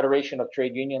China Federation of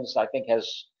Trade Unions, I think,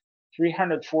 has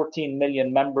 314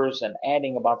 million members and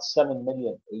adding about 7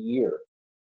 million a year.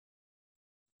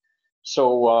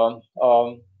 So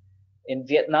in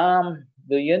Vietnam,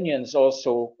 the union's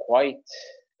also quite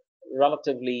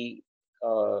relatively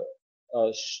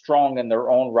strong in their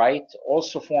own right,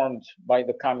 also formed by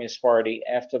the Communist Party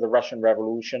after the Russian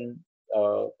Revolution,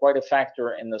 quite a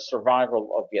factor in the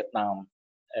survival of Vietnam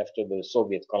after the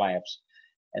Soviet collapse.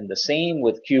 And the same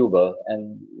with Cuba,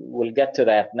 and we'll get to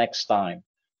that next time.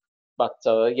 But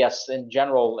yes, in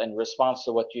general, in response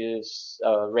to what you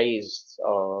raised,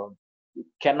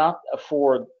 cannot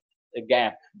afford a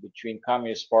gap between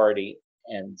Communist Party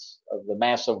and the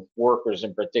mass of workers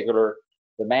in particular,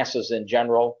 the masses in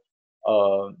general.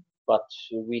 But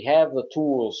we have the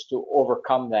tools to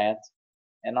overcome that.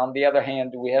 And on the other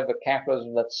hand, we have a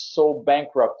capitalism that's so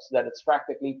bankrupt that it's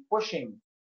practically pushing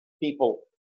people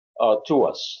to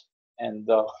us. And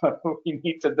we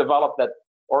need to develop that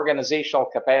organizational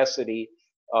capacity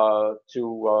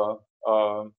to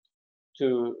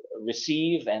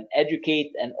receive and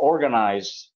educate and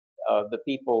organize the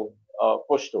people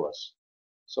pushed to us.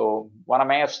 So when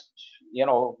I'm asked, you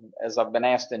know, as I've been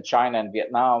asked in China and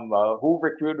Vietnam, who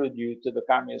recruited you to the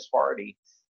Communist Party?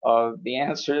 The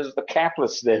answer is the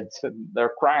capitalists did, their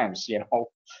crimes, you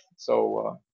know.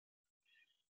 So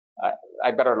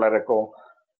I better let it go.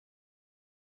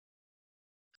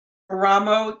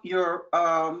 Ramo, your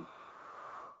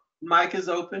mic is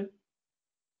open.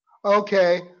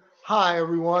 Okay. Hi,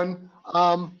 everyone.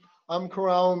 I'm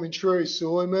Karamo Minturi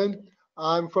Suleiman.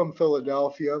 I'm from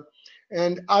Philadelphia.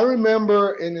 And I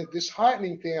remember, in a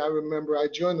disheartening thing, I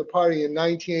joined the party in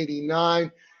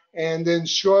 1989. And then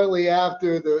shortly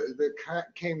after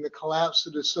came the collapse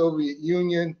of the Soviet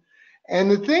Union. And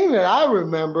the thing that I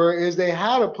remember is they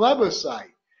had a plebiscite.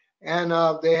 And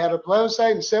they had a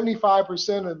plebiscite, and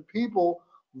 75% of the people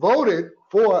voted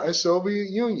for a Soviet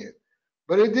Union.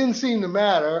 But it didn't seem to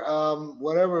matter.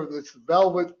 Whatever this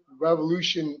Velvet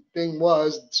Revolution thing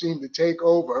was, it seemed to take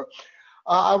over.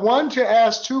 I wanted to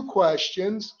ask two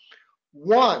questions.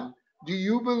 One, do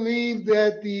you believe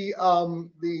that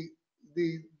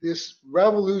this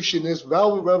revolution, this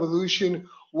Velvet Revolution,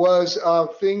 was a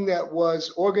thing that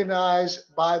was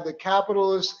organized by the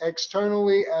capitalists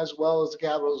externally as well as the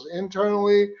capitalists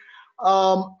internally?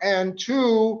 And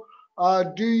two,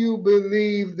 do you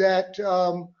believe that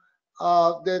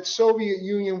that Soviet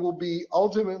Union will be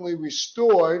ultimately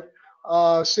restored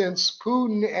since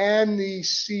Putin and the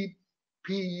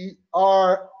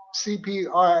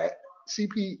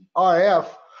CPRF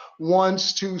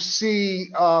wants to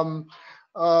see a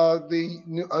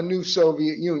new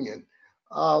Soviet Union?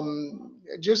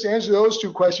 Just answer those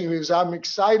two questions because I'm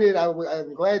excited.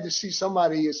 I'm glad to see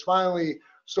somebody is finally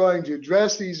starting to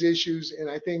address these issues. And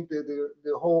I think that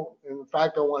the whole, in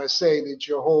fact, I want to say that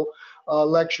your whole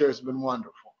lecture has been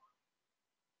wonderful.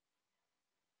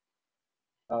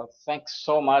 Thanks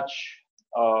so much.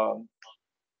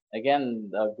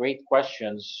 Again, great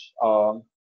questions.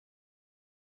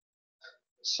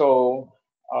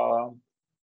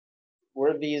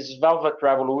 Were these velvet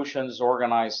revolutions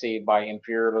organized, say, by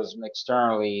imperialism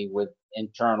externally with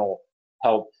internal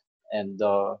help? And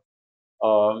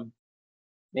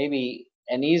maybe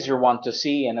an easier one to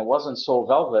see, and it wasn't so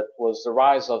velvet, was the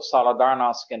rise of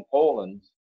Solidarność in Poland,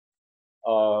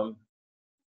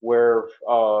 where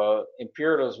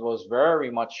imperialism was very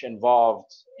much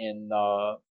involved in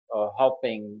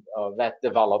helping that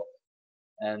develop.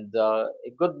 And a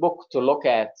good book to look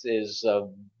at is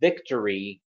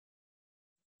Victory.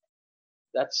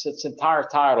 That's its entire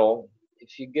title.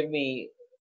 If you give me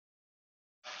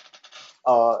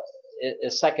a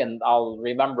second, I'll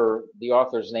remember the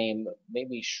author's name,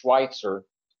 maybe Schweitzer.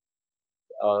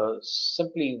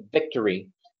 Simply Victory.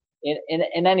 In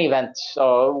any event,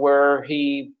 where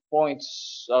he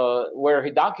points, where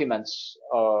he documents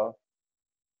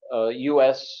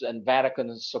U.S. and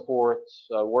Vatican support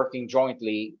working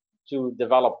jointly to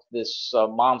develop this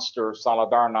monster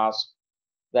Solidarność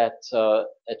that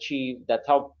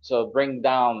helped bring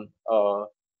down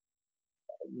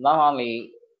not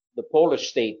only the Polish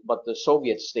state but the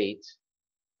Soviet state.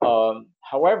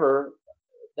 However,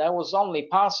 that was only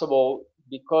possible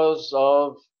because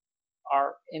of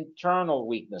our internal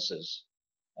weaknesses,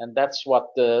 and that's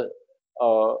what the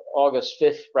August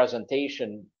 5th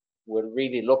presentation would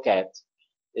really look at,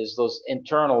 is those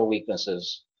internal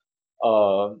weaknesses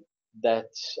that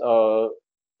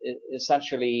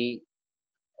essentially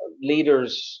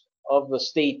leaders of the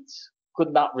state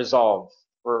could not resolve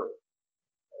for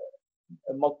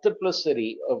a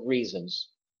multiplicity of reasons.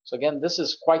 So again, this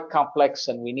is quite complex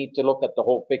and we need to look at the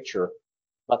whole picture.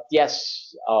 But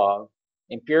yes,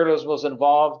 Imperialism was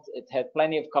involved. It had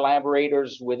plenty of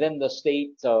collaborators within the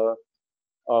state,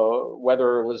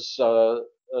 whether it was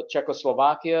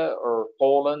Czechoslovakia or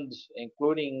Poland,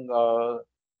 including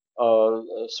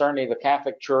certainly the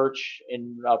Catholic Church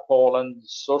in Poland.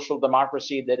 Social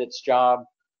democracy did its job.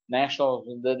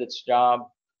 Nationalism did its job.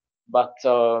 But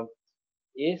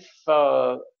if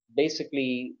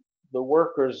basically the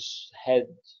workers had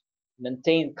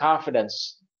maintained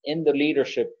confidence in the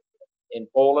leadership in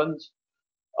Poland,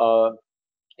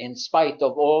 in spite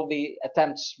of all the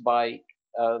attempts by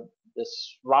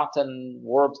this rotten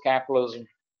world capitalism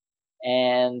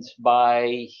and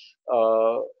by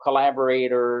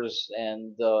collaborators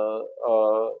and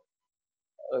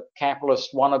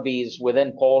capitalist wannabes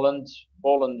within Poland,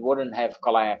 Poland wouldn't have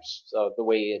collapsed the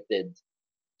way it did.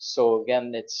 So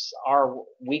again, it's our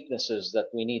weaknesses that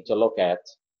we need to look at.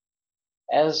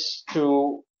 As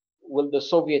to will the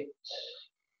Soviet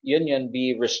Union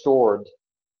be restored?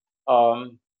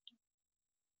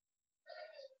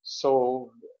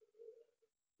 So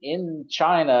in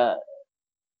China,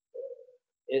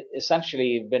 it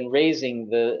essentially been raising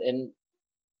the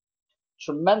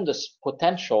tremendous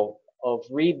potential of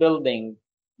rebuilding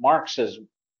Marxism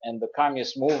and the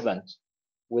communist movement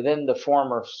within the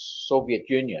former Soviet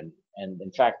Union, and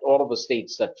in fact all of the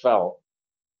states that fell,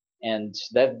 and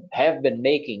that have been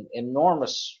making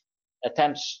enormous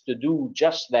attempts to do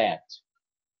just that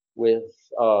with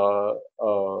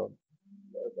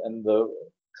and the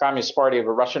Communist Party of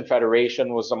the Russian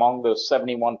Federation was among the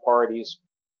 71 parties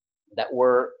that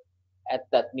were at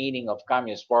that meeting of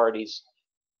communist parties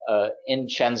in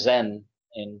Shenzhen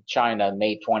in China,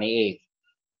 May 28th.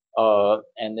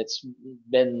 And it's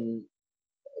been,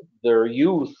 their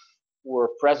youth were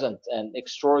present and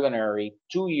extraordinary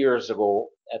 2 years ago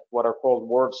at what are called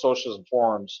World Socialism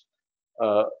Forums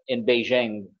in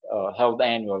Beijing, held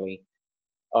annually.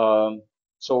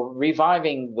 So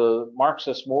reviving the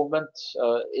Marxist movement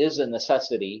is a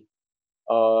necessity.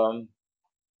 The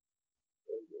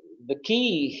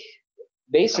key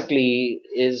basically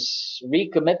is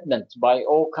recommitment by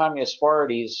all communist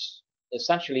parties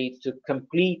essentially to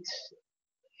complete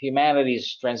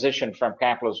humanity's transition from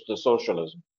capitalism to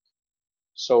socialism.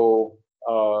 So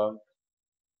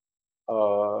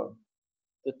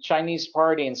the Chinese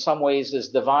party in some ways is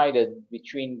divided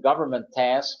between government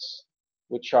tasks,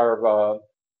 which are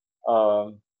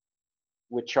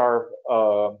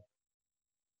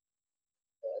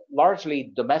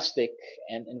largely domestic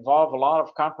and involve a lot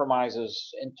of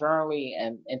compromises internally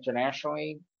and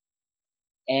internationally,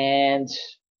 and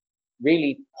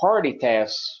really party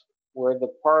tasks where the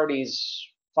party's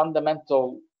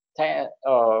fundamental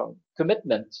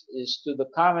commitment is to the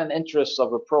common interests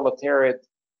of the proletariat,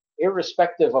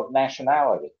 irrespective of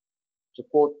nationality, to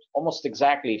quote almost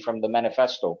exactly from the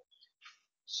manifesto.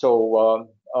 So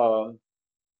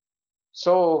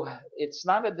it's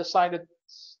not a decided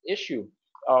issue.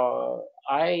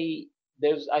 I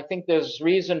think there's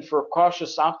reason for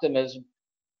cautious optimism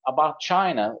about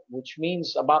China, which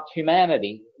means about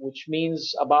humanity, which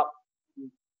means about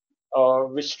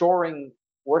restoring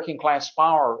working class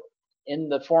power in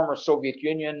the former Soviet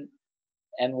Union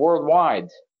and worldwide.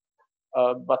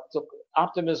 But the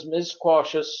optimism is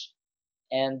cautious,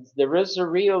 and there is a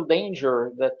real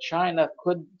danger that China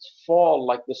could fall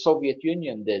like the Soviet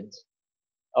Union did.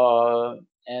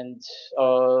 And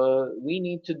we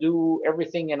need to do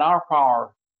everything in our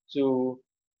power to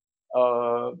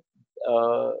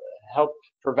help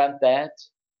prevent that,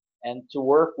 and to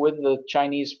work with the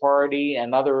Chinese party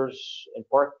and others in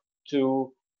part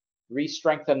to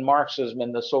re-strengthen Marxism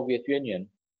in the Soviet Union.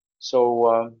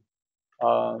 So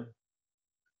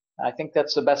I think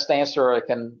that's the best answer I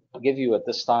can give you at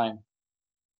this time.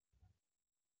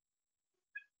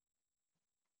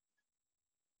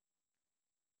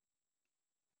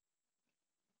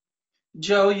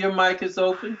 Joe, your mic is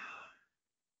open.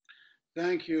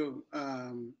 Thank you.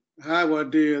 Hi,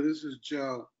 Wadia. This is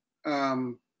Joe.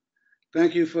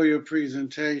 Thank you for your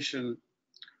presentation.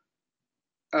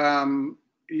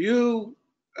 You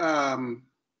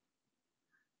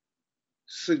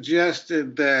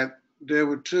suggested that there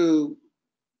were two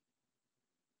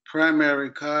primary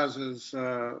causes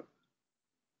of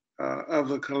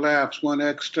the collapse, one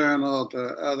external,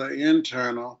 the other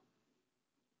internal.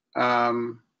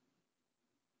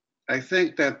 I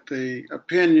think that the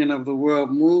opinion of the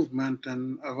world movement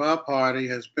and of our party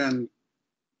has been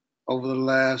over the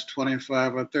last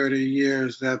 25 or 30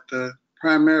 years that the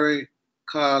primary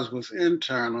cause was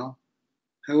internal.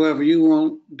 However, you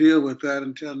won't deal with that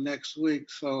until next week.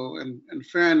 So in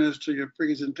fairness to your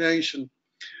presentation,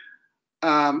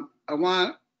 I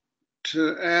want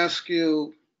to ask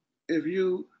you if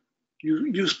you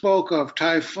you spoke of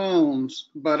typhoons,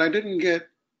 but I didn't get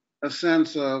a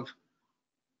sense of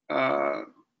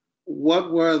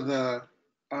what were the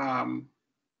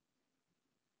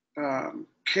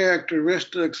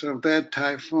characteristics of that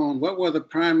typhoon. What were the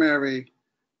primary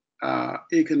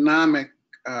economic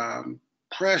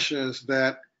pressures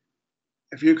that,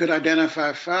 if you could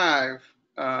identify five,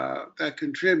 that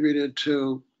contributed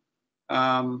to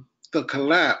the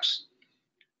collapse?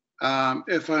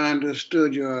 If I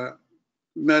understood your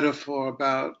metaphor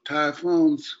about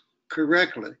typhoons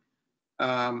correctly.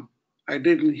 I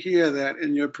didn't hear that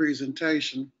in your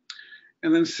presentation.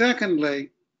 And then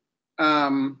secondly,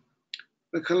 the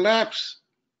collapse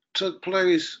took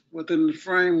place within the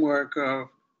framework of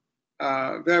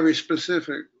very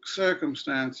specific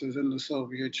circumstances in the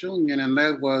Soviet Union, and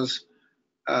that was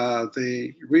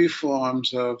the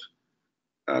reforms of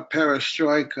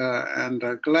perestroika and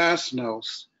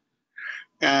glasnost.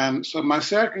 And so my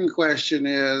second question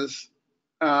is,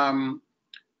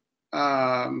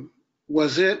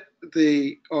 was it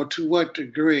or to what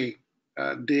degree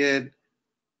did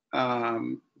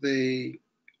the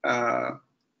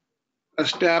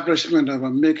establishment of a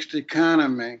mixed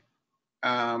economy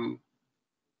in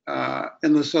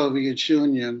the Soviet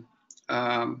Union,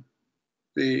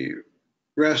 the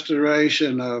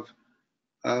restoration of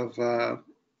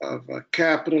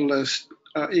capitalist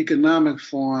economic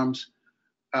forms,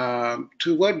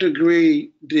 to what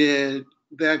degree did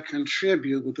that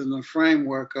contribute within the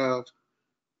framework of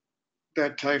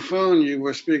that typhoon you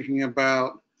were speaking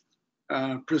about,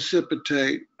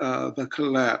 precipitate the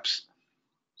collapse?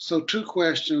 So two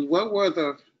questions. What were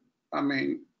the, I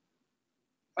mean,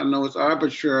 I know it's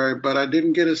arbitrary, but I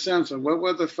didn't get a sense of what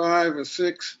were the 5 or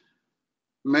 6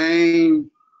 main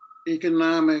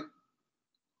economic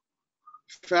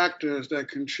factors that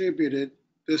contributed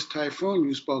this typhoon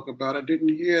you spoke about. I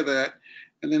didn't hear that.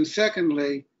 And then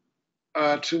secondly,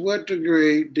 to what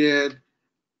degree did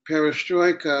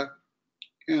perestroika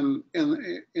in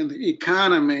the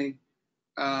economy,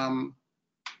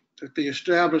 the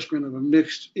establishment of a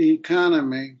mixed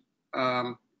economy,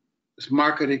 this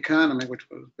market economy, which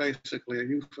was basically a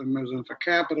euphemism for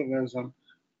capitalism,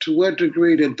 to what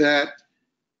degree did that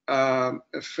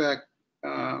affect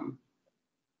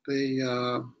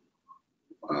the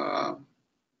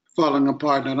falling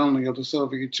apart not only of the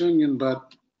Soviet Union,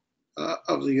 but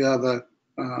of the other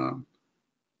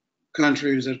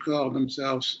countries that call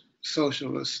themselves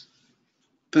socialist?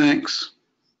 Thanks.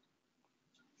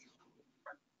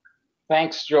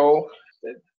 Thanks, Joe.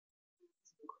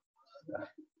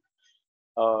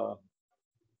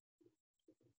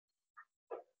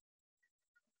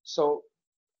 So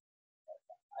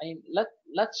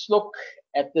let's look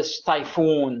at this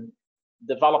typhoon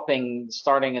developing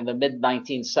starting in the mid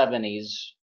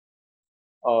 1970s,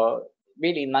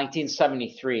 really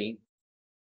 1973.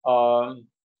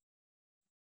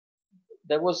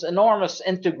 There was enormous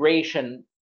integration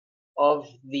of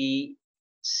the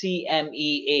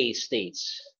CMEA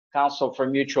states, Council for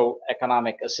Mutual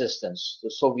Economic Assistance, the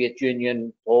Soviet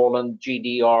Union, Poland,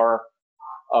 GDR,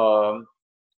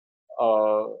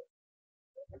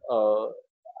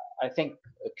 I think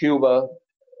Cuba.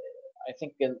 I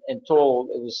think in total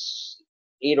it was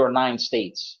 8 or 9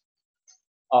 states.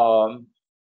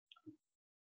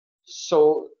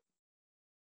 So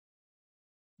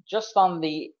just on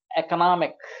the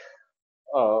economic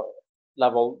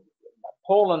level,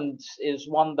 Poland is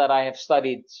one that I have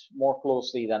studied more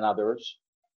closely than others.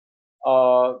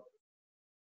 The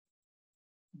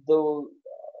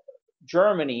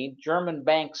German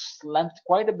banks lent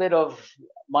quite a bit of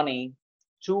money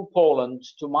to Poland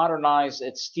to modernize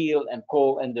its steel and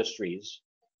coal industries,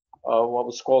 what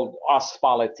was called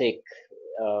Ostpolitik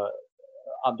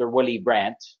under Willy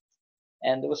Brandt,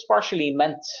 and it was partially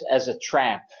meant as a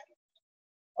trap.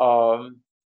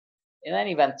 In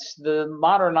any event, the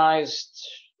modernized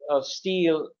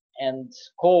steel and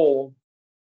coal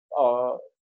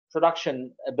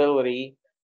production ability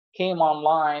came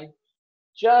online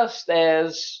just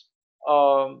as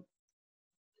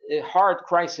a hard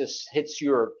crisis hits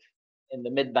Europe in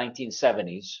the mid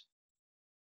 1970s.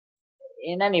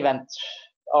 In any event,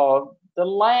 the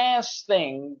last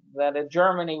thing that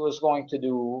Germany was going to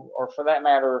do, or for that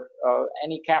matter,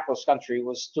 any capitalist country,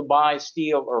 was to buy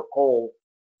steel or coal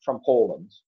from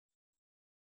Poland.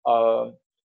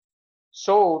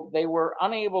 So they were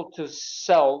unable to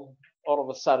sell all of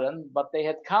a sudden, but they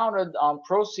had counted on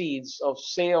proceeds of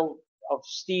sale of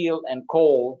steel and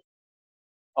coal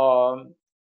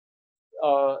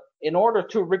in order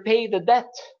to repay the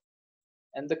debt.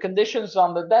 And the conditions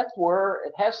on the debt were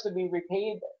it has to be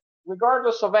repaid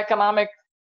regardless of economic,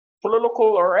 political,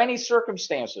 or any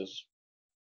circumstances.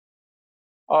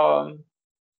 Um,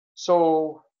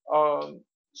 so,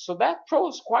 so that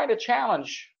posed quite a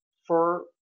challenge for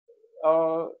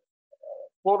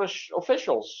Polish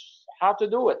officials, how to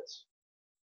do it.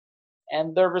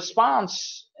 And their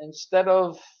response, instead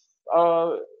of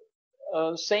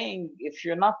saying, if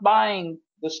you're not buying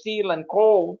the steel and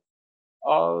coal,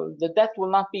 the debt will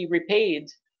not be repaid,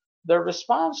 their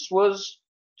response was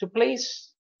to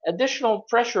place additional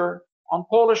pressure on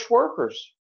Polish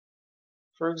workers.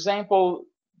 For example,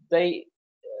 they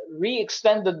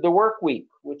re-extended the work week,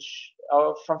 which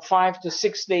from 5 to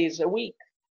 6 days a week,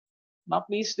 not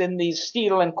least in these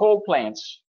steel and coal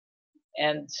plants,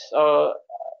 and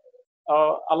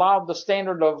allowed the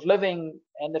standard of living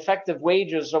and effective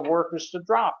wages of workers to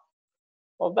drop.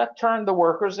 Well, that turned the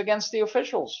workers against the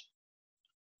officials,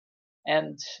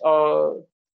 and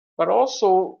but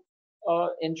also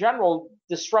in general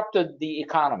disrupted the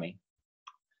economy.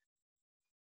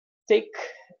 Take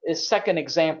a second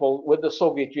example with the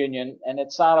Soviet Union, and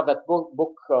it's out of that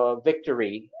book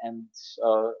Victory, and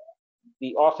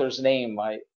the author's name,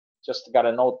 I just got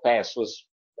a note pass, was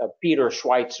Peter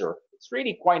Schweitzer. It's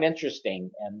really quite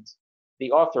interesting, and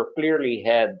the author clearly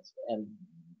had, and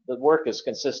the work is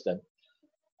consistent.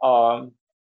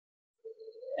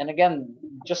 And again,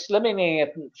 just limiting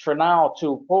it for now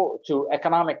to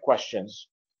economic questions.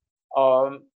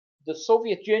 The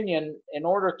Soviet Union, in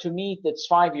order to meet its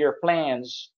 5-year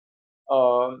plans,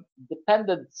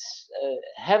 depended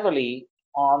heavily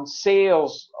on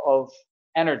sales of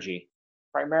energy,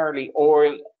 primarily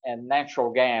oil and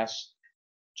natural gas,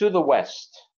 to the West.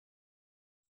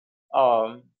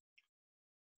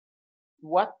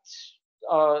 What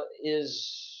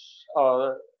is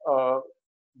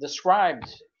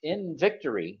described in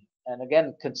Victory, and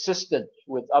again consistent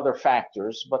with other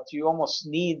factors, but you almost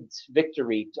need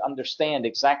Victory to understand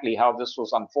exactly how this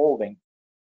was unfolding,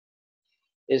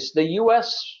 is the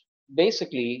US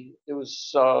basically, it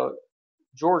was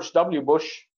George W. Bush,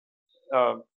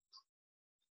 I'm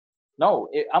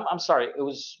sorry, it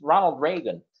was Ronald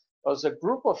Reagan. It was a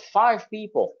group of 5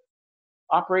 people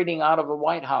operating out of the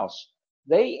White House.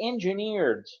 They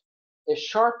engineered a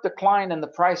sharp decline in the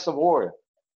price of oil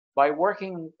by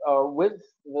working with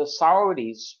the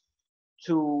Saudis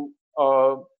to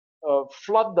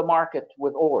flood the market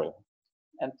with oil.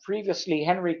 And previously,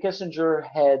 Henry Kissinger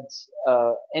had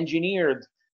engineered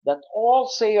that all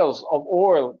sales of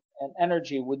oil and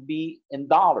energy would be in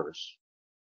dollars.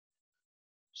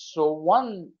 So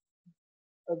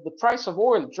the price of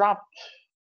oil dropped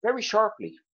very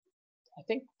sharply. I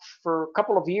think for a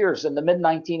couple of years in the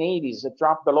mid-1980s, it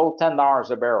dropped below $10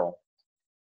 a barrel.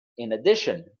 In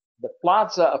addition, the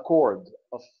Plaza Accord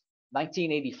of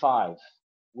 1985,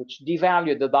 which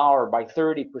devalued the dollar by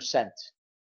 30%,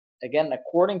 again,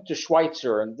 according to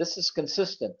Schweitzer, and this is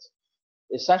consistent,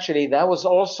 essentially that was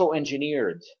also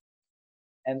engineered.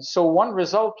 And so one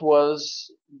result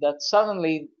was that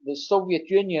suddenly the Soviet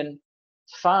Union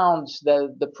found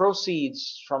that the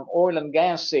proceeds from oil and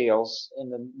gas sales in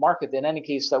the market, in any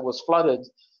case that was flooded,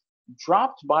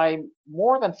 dropped by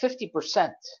more than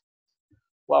 50%.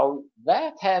 Well,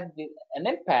 that had an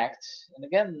impact, and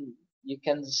again, you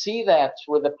can see that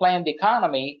with the planned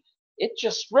economy, it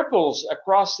just ripples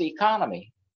across the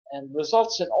economy and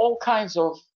results in all kinds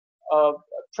of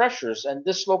pressures and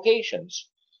dislocations.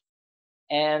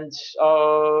 And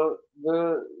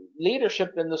the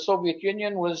leadership in the Soviet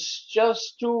Union was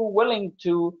just too willing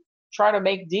to try to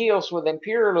make deals with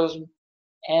imperialism,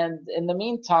 and in the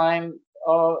meantime,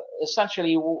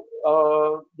 essentially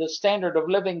the standard of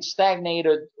living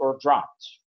stagnated or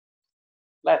dropped.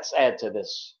 Let's add to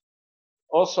this,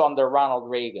 also under Ronald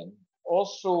Reagan,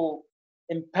 also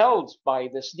impelled by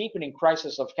this deepening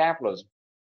crisis of capitalism,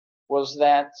 was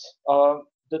that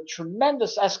the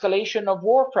tremendous escalation of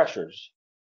war pressures.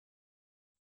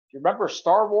 Do you remember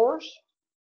Star Wars?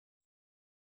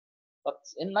 But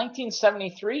in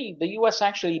 1973, the US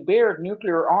actually bared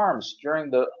nuclear arms during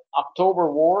the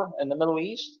October War in the Middle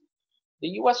East. The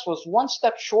US was one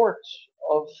step short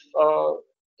of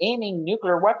aiming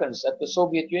nuclear weapons at the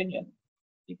Soviet Union.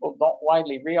 People don't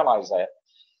widely realize that.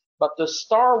 But the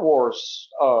Star Wars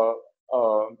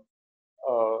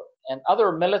and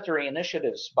other military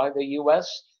initiatives by the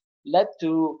US led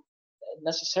to,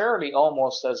 necessarily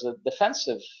almost as a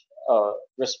defensive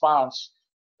response,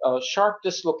 sharp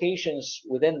dislocations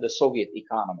within the Soviet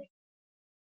economy.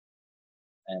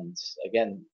 And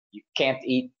again, you can't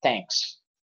eat tanks.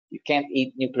 You can't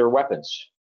eat nuclear weapons.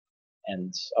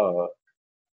 And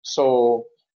so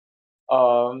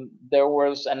there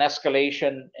was an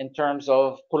escalation in terms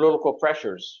of political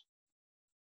pressures,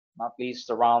 not least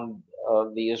around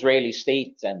the Israeli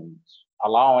state, and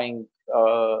allowing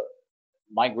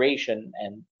migration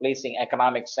and placing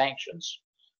economic sanctions.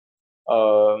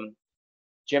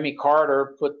 Jimmy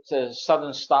Carter put a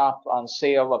sudden stop on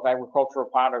sale of agricultural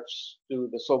products to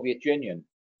the Soviet Union.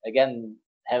 Again,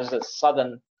 has a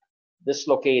sudden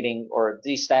dislocating or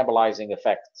destabilizing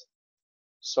effect.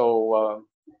 So,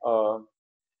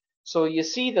 so you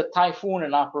see the typhoon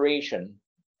in operation,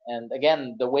 and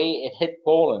again, the way it hit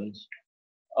Poland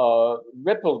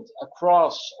rippled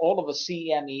across all of the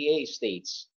CMEA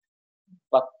states.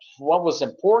 But what was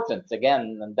important,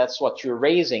 again, and that's what you're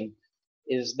raising,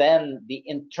 is then the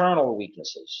internal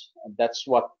weaknesses. And that's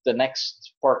what the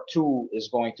next part 2 is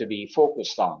going to be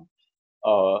focused on.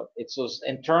 It's those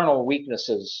internal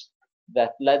weaknesses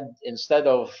that led, instead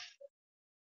of,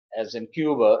 as in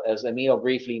Cuba, as Emil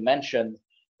briefly mentioned,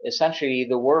 essentially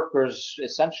the workers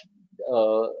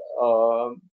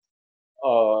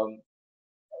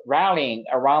rallying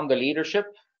around the leadership,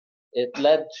 it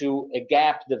led to a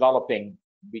gap developing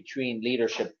between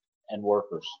leadership and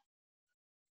workers.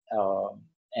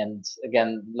 And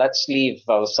again, let's leave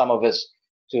some of this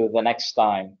to the next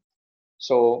time.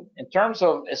 So in terms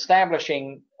of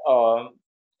establishing,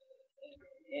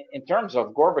 in terms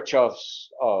of Gorbachev's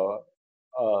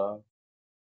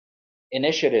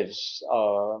initiatives,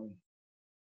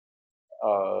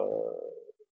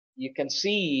 you can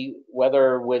see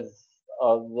whether with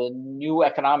the new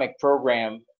economic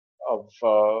program of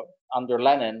under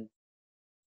Lenin,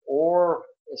 or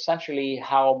essentially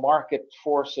how market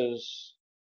forces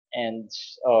and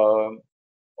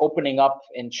opening up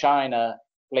in China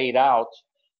played out,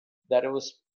 that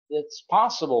it's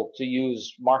possible to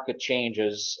use market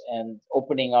changes and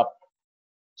opening up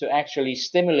to actually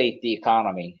stimulate the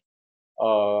economy.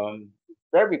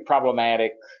 Very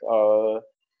problematic.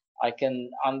 I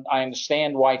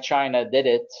understand why China did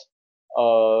it,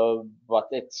 but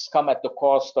it's come at the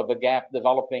cost of a gap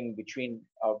developing between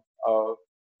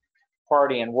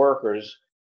party and workers.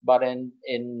 But in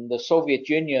the Soviet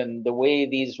Union, the way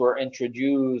these were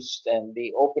introduced and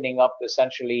the opening up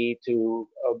essentially to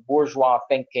bourgeois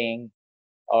thinking,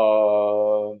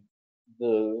 the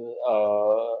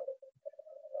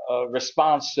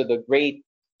response to the great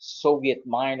Soviet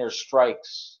miner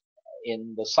strikes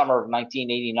in the summer of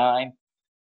 1989,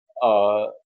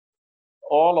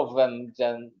 all of them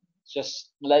then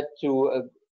just led to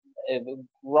a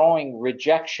growing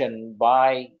rejection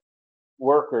by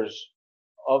workers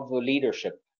of the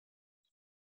leadership.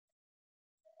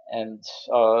 And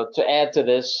to add to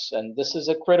this, and this is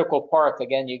a critical part,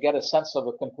 again, you get a sense of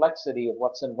the complexity of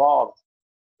what's involved,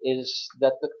 is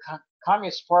that the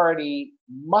Communist Party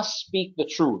must speak the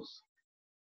truth,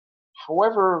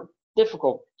 however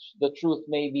difficult the truth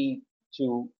may be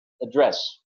to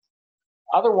address.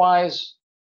 Otherwise,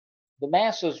 the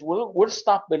masses will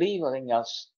stop believing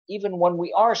us even when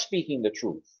we are speaking the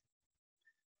truth.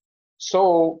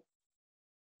 So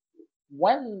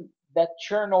when that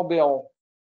Chernobyl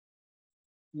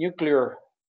nuclear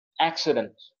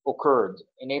accident occurred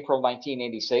in April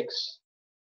 1986,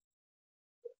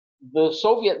 the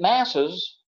Soviet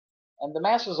masses and the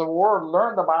masses of the world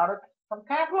learned about it from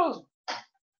capitalism.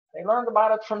 They learned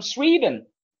about it from Sweden,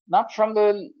 not from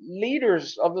the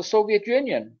leaders of the Soviet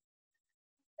Union.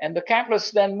 And the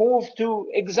capitalists then moved to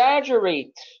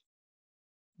exaggerate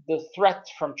the threat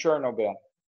from Chernobyl.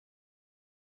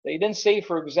 They didn't say,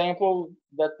 for example,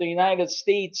 that the United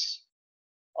States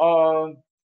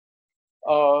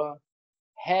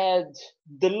had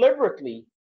deliberately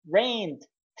rained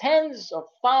tens of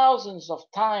thousands of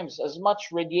times as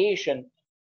much radiation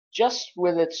just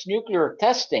with its nuclear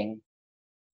testing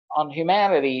on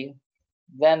humanity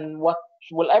than what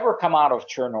will ever come out of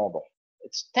Chernobyl.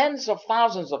 It's tens of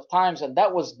thousands of times, and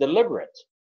that was deliberate.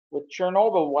 With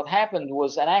Chernobyl, what happened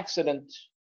was an accident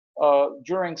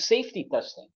during safety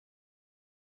testing.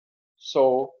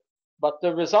 So, but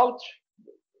the result,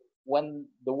 when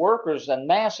the workers and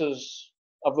masses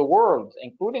of the world,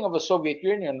 including of the Soviet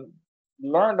Union,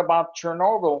 learned about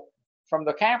Chernobyl from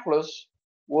the capitalists,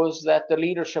 was that the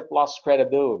leadership lost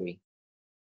credibility.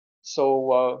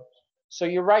 So, so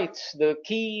you're right. The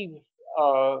key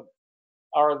are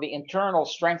the internal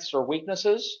strengths or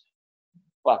weaknesses,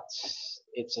 but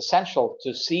it's essential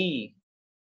to see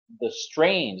the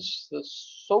strains. The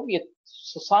Soviet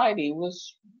society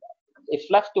was, if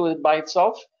left to it by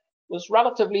itself, was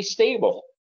relatively stable,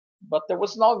 but there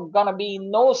was not going to be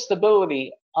no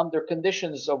stability under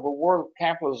conditions of a world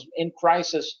capitalism in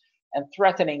crisis and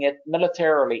threatening it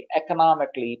militarily,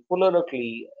 economically,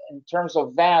 politically, in terms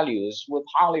of values with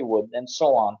Hollywood and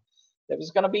so on. There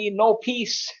was going to be no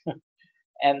peace.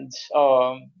 And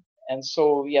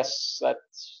so, yes, that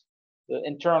the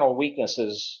internal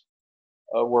weaknesses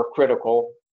were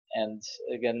critical. And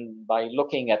again, by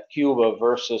looking at Cuba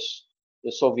versus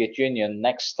the Soviet Union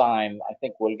next time, I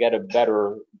think we'll get a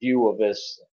better view of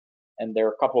this. And there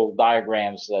are a couple of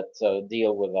diagrams that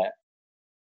deal with that.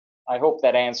 I hope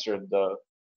that answered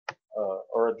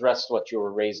or addressed what you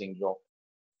were raising, Joe.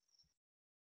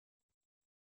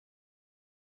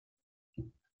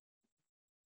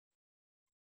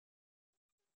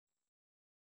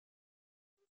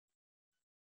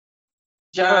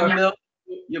 John Mill,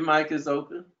 your mic is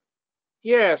open.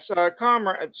 Yes,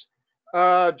 comrades.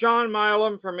 John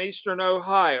Milam from Eastern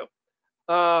Ohio.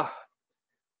 I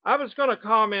was going to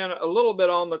comment a little bit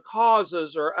on the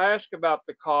causes or ask about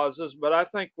the causes, but I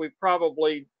think we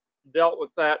probably dealt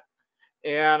with that,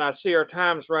 and I see our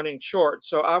time's running short.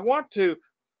 So I want to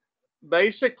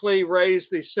basically raise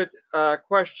the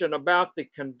question about the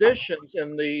conditions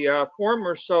in the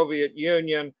former Soviet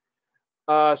Union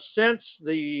since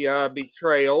the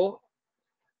betrayal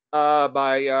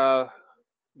by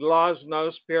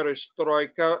Glasnost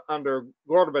Perestroika under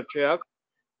Gorbachev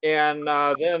and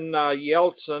then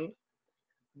Yeltsin.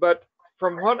 But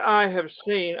from what I have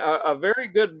seen, a very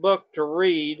good book to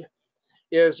read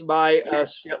is by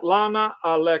Svetlana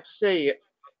Alexeyevich.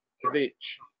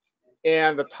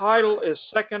 And the title is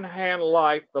Secondhand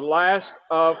Life, The Last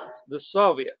of the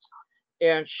Soviets.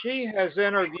 And she has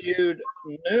interviewed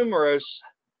numerous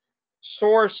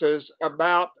sources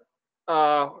about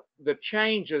the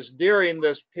changes during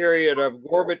this period of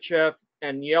Gorbachev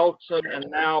and Yeltsin, and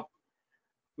now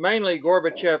mainly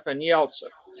Gorbachev and Yeltsin.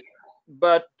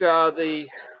 But the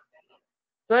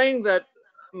thing that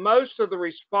most of the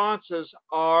responses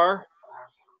are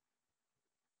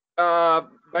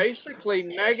basically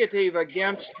negative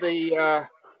against the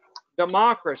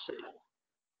democracy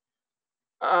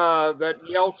that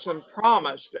Yeltsin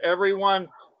promised. Everyone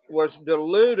was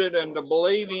deluded into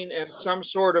believing in some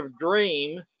sort of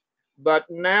dream, but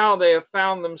now they have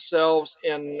found themselves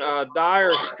in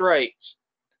dire straits.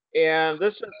 And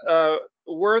this is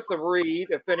worth a read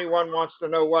if anyone wants to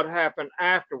know what happened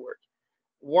afterwards.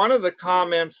 One of the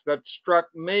comments that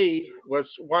struck me was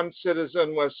one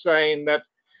citizen was saying that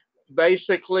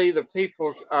basically the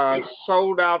people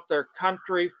sold out their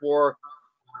country for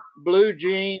blue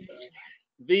jeans,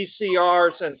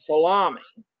 VCRs, and salami,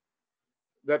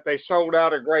 that they sold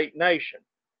out a great nation.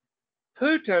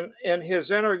 Putin, in his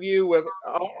interview with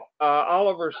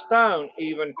Oliver Stone,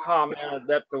 even commented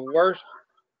that the worst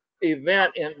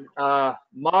event in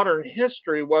modern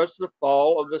history was the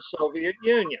fall of the Soviet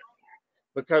Union,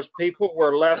 because people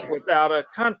were left without a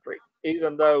country,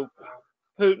 even though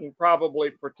Putin probably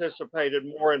participated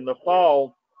more in the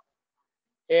fall.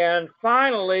 And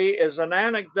finally is an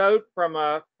anecdote from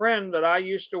a friend that I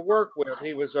used to work with.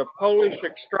 He was of Polish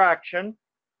extraction,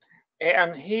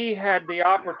 and he had the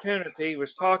opportunity, he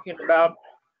was talking about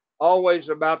always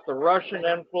about the Russian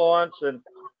influence and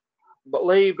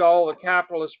believed all the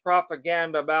capitalist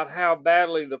propaganda about how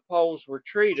badly the Poles were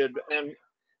treated. And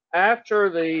after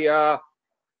the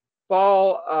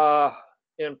fall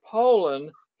in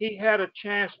Poland, he had a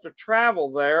chance to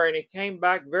travel there, and he came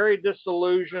back very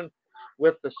disillusioned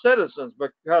with the citizens,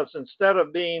 because instead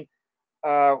of being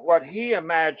what he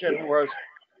imagined was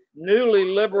newly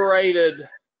liberated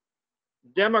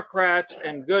Democrats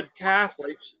and good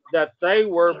Catholics, that they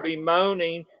were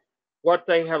bemoaning what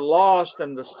they had lost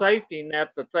and the safety net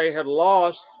that they had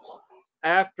lost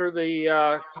after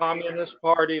the Communist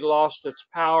Party lost its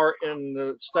power in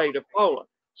the state of Poland.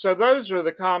 So those are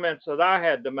the comments that I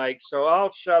had to make. So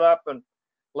I'll shut up and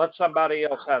let somebody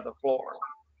else have the floor.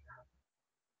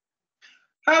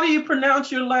 How do you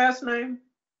pronounce your last name?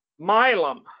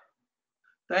 Milam.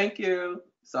 Thank you.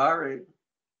 Sorry.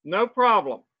 No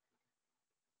problem.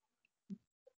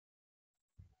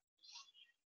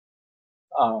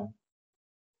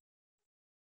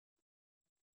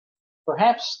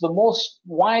 Perhaps the most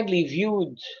widely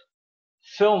viewed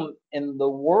film in the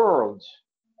world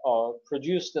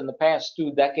produced in the past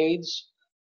 2 decades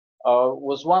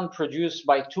was one produced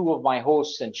by 2 of my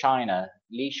hosts in China,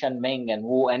 Li Shenming and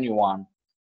Wu Enyuan.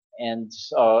 And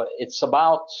it's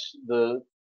about the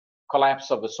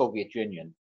collapse of the Soviet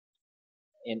Union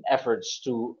in efforts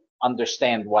to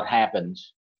understand what happened.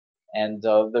 And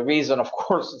the reason, of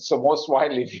course, it's the most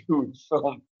widely viewed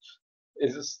film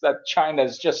is that China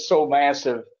is just so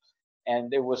massive,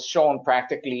 and it was shown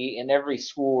practically in every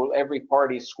school, every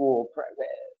party school.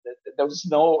 There was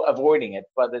no avoiding it,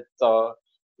 but it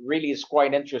really is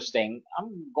quite interesting.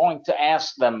 I'm going to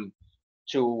ask them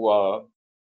to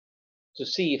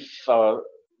see if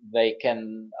they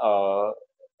can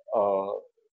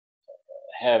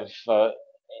have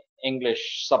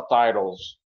English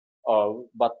subtitles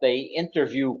but they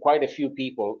interview quite a few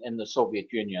people in the Soviet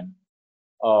Union.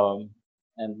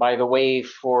 And by the way,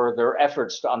 for their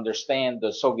efforts to understand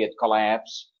the Soviet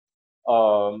collapse,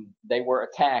 they were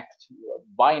attacked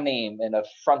by name in a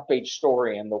front page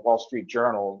story in the Wall Street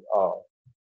Journal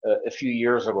a few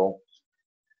years ago.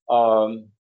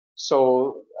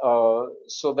 So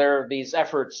there are these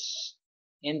efforts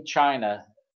in China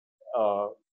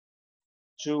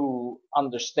to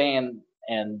understand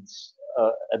and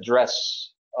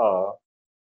address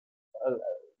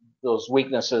those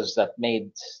weaknesses that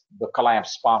made the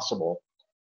collapse possible.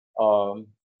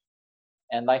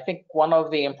 And I think one of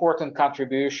the important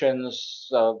contributions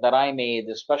that I made,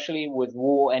 especially with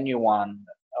Wu and Yuan,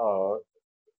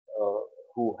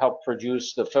 who helped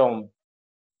produce the film,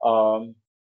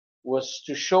 was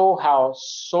to show how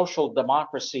social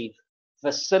democracy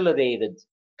facilitated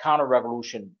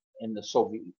counter-revolution in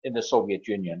the Soviet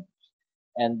Union.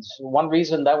 And one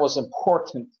reason that was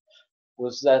important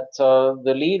was that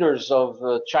the leaders of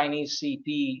Chinese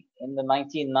CP in the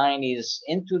 1990s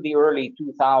into the early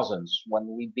 2000s, when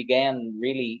we began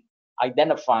really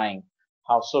identifying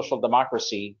how social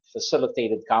democracy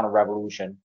facilitated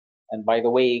counter-revolution. And by the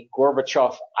way,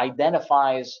 Gorbachev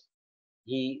identifies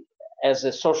as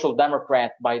a social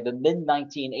democrat by the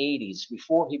mid-1980s,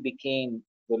 before he became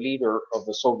the leader of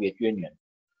the Soviet Union.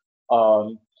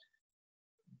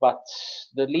 But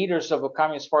the leaders of the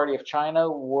Communist Party of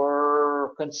China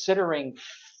were considering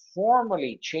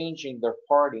formally changing their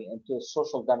party into a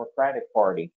social democratic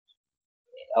party.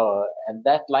 And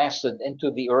that lasted into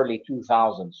the early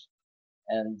 2000s.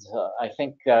 And I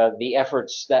think the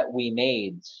efforts that we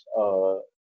made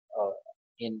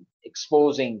in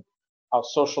exposing how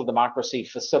social democracy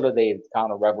facilitated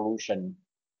counter-revolution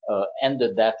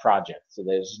ended that project. So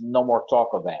there's no more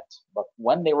talk of that. But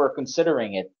when they were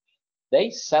considering it, they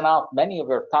sent out many of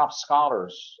their top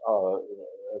scholars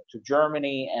to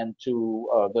Germany and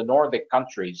to the Nordic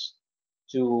countries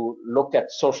to look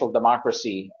at social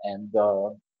democracy and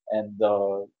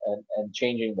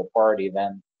changing the party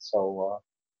then. So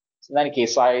in any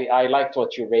case, I liked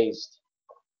what you raised.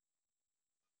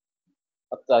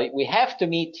 But we have to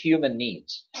meet human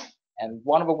needs. And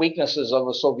one of the weaknesses of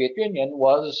the Soviet Union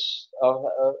was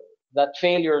that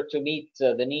failure to meet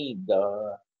the need.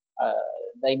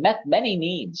 They met many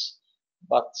needs,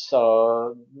 but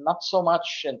not so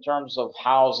much in terms of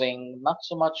housing, not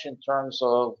so much in terms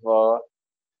of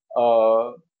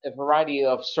a variety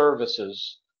of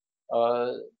services.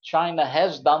 China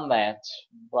has done that,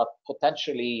 but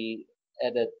potentially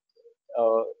at the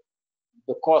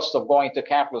cost of going to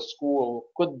capitalist school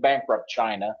could bankrupt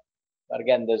China. But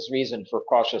again, there's reason for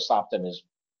cautious optimism.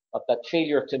 But that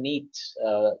failure to meet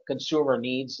consumer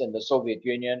needs in the Soviet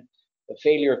Union, the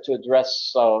failure to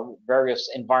address various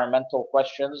environmental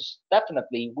questions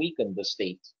definitely weakened the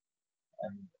state.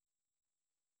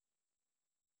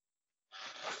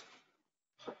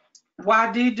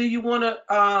 YD, do you want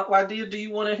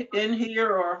to end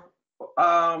here, or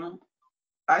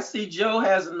I see Joe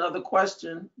has another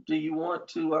question. Do you want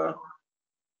to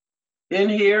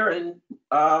end here and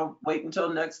wait until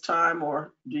next time,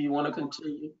 or do you want to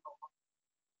continue?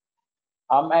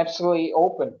 I'm absolutely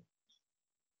open.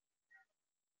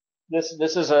 This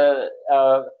is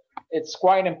it's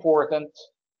quite important,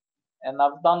 and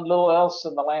I've done little else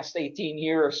in the last 18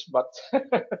 years, but.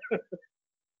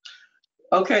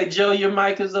 Okay, Joe, your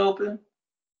mic is open.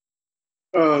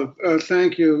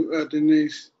 Thank you,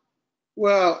 Denise.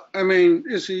 Well, I mean,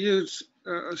 it's a huge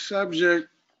subject,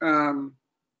 and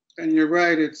you're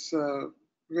right, it's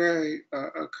very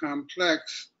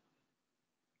complex.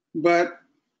 But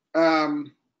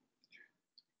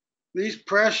these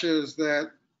pressures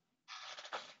that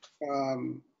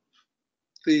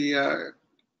the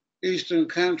Eastern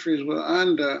countries were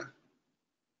under,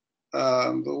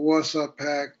 the Warsaw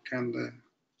Pact and the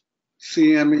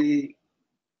CME,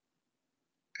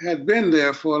 had been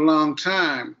there for a long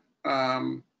time,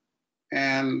 and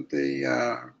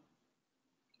the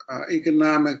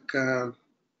economic and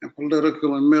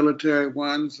political and military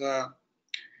ones.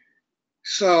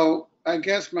 So I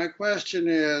guess my question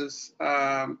is,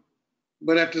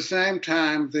 but at the same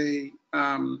time, the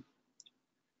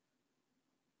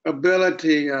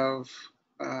ability of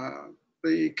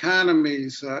the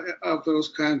economies of those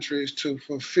countries to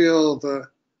fulfill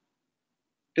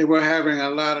they were having a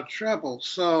lot of trouble.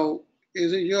 So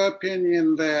is it your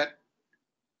opinion that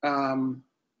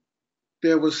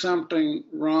there was something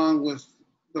wrong with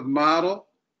the model?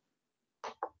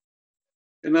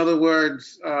 In other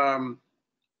words,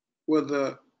 were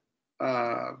the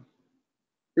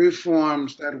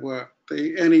reforms that were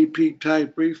the NEP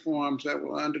type reforms that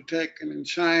were undertaken in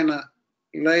China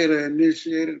later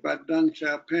initiated by Deng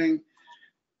Xiaoping,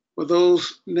 were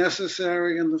those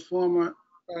necessary in the former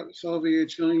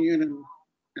Soviet Union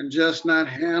and just not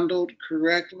handled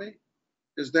correctly?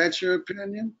 Is that your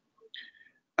opinion?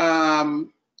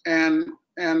 And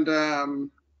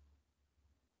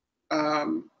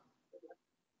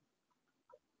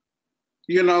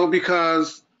you know,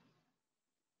 because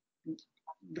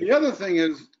the other thing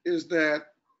is that,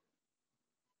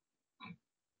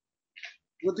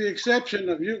 with the exception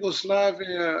of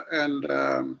Yugoslavia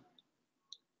and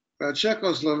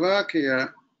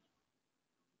Czechoslovakia,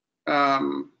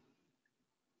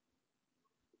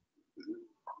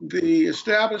 the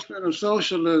establishment of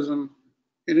socialism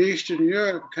in Eastern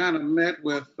Europe kind of met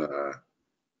with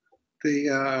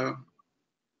the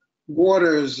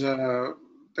borders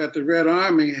that the Red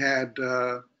Army had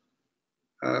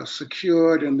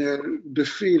secured in their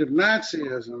defeat of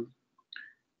Nazism.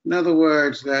 In other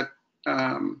words, that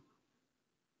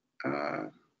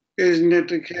isn't it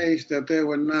the case that there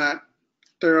were not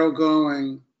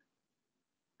thoroughgoing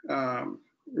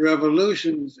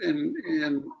revolutions in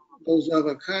those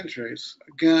other countries,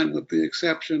 again, with the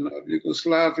exception of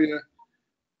Yugoslavia,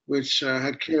 which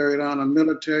had carried on a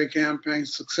military campaign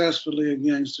successfully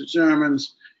against the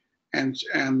Germans, and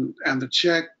the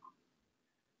Czech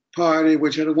Party,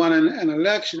 which had won an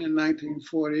election in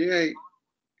 1948,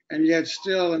 and yet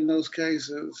still in those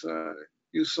cases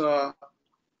you saw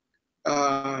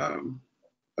a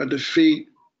defeat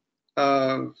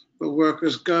of the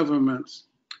workers' governments.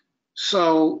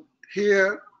 So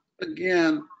here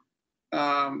again,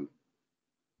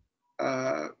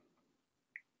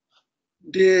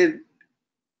 did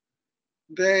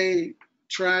they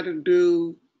try to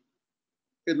do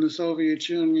in the Soviet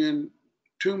Union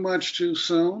too much too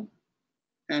soon?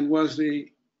 And was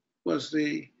the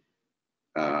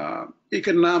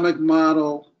economic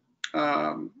model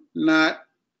not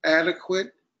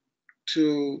adequate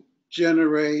to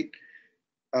generate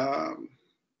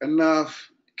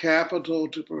enough capital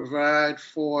to provide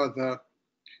for the,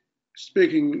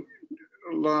 speaking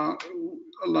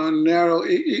along narrow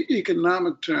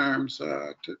economic terms,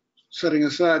 setting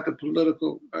aside the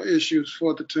political issues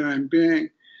for the time being?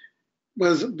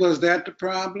 Was that the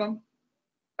problem?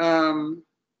 And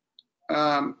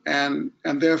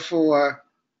therefore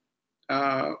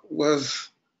was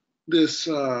this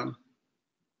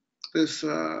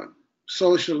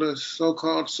socialist,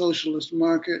 so-called socialist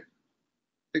market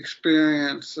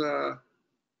experience the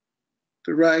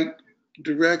right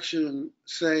direction,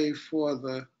 save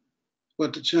for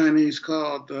what the Chinese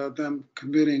called them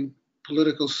committing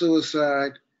political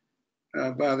suicide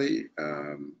by the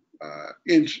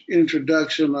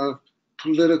introduction of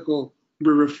political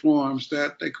reforms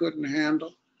that they couldn't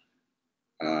handle?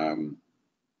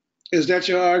 Is that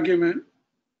your argument?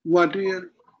 What do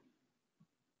you?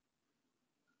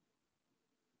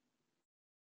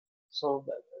 So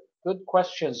good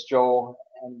questions, Joe.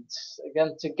 And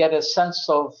again, to get a sense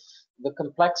of the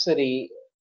complexity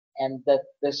and that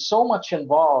there's so much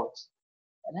involved.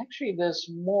 And actually there's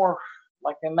more,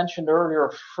 like I mentioned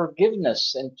earlier,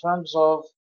 forgiveness in terms of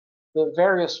the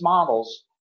various models.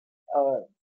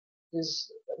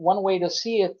 Is one way to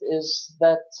see it is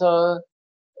that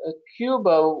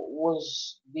Cuba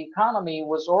the economy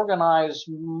was organized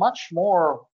much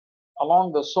more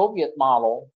along the Soviet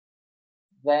model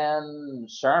than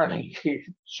certainly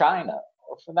China,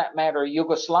 or for that matter,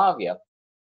 Yugoslavia.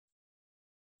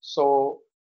 So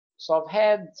I've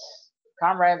had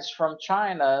comrades from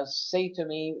China say to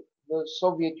me, the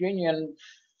Soviet Union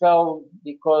fell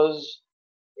because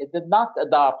it did not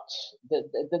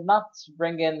did not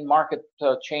bring in market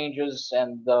changes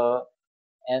and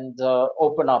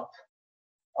open up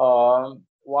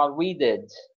while we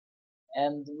did.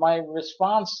 And my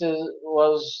response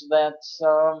was that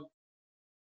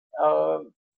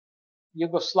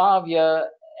Yugoslavia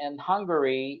and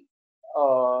Hungary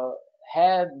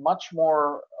had much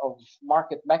more of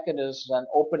market mechanisms and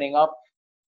opening up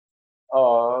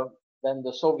than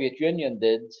the Soviet Union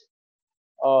did,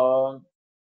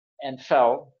 and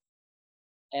fell.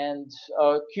 And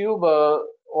Cuba,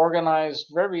 organized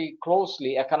very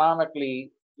closely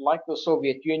economically like the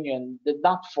Soviet Union, did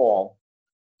not fall.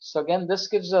 So again, this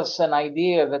gives us an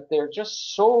idea that there are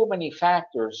just so many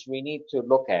factors we need to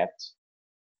look at.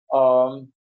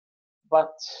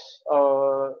 But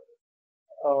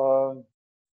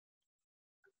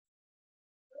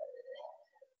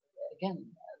again,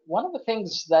 one of the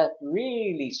things that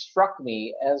really struck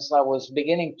me as I was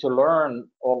beginning to learn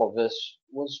all of this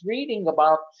was reading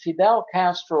about Fidel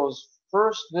Castro's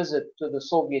first visit to the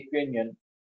Soviet Union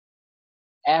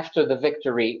after the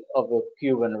victory of the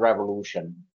Cuban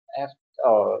Revolution.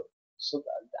 So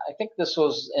I think this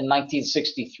was in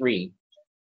 1963.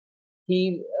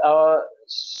 He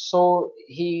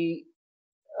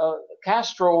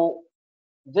Castro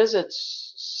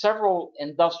visits several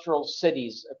industrial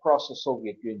cities across the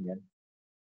Soviet Union,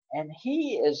 and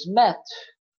he is met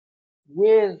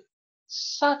with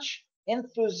such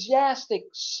enthusiastic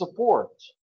support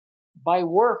by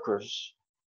workers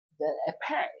that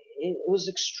apparently it was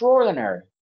extraordinary.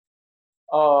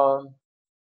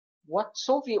 What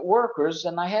Soviet workers,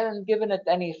 and I hadn't given it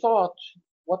any thought,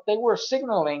 what they were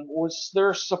signaling was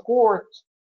their support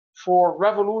for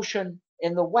revolution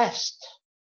in the West.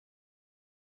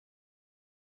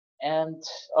 And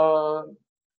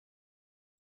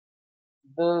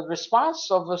the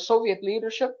response of the Soviet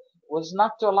leadership was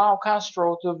not to allow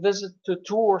Castro to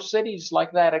tour cities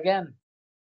like that again.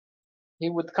 He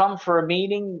would come for a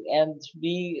meeting and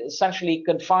be essentially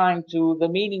confined to the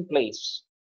meeting place.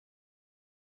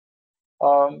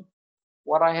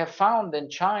 What I have found in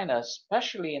China,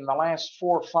 especially in the last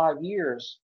 4 or 5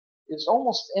 years, is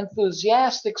almost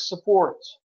enthusiastic support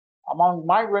among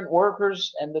migrant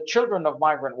workers and the children of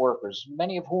migrant workers,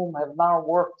 many of whom have now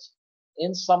worked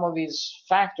in some of these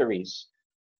factories,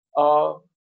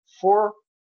 for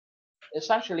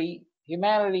essentially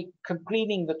humanity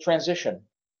completing the transition.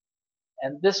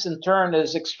 And this in turn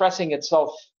is expressing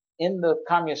itself in the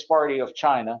Communist Party of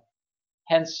China.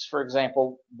 Hence, for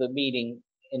example, the meeting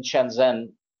in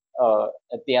Shenzhen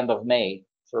at the end of May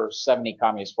for 70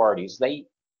 Communist parties. They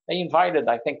invited,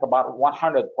 I think, about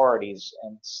 100 parties,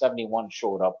 and 71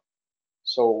 showed up.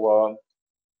 So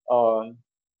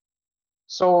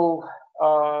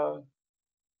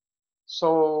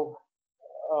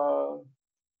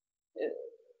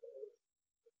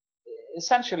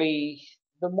essentially,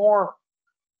 the more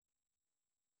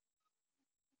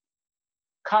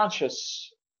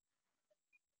conscious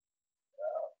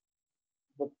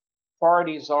the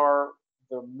parties are,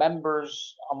 the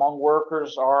members among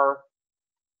workers are,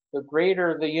 the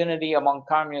greater the unity among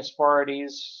communist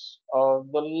parties,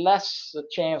 the less the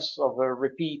chance of a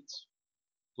repeat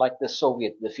like the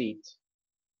Soviet defeat.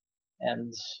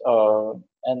 And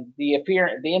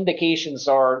the indications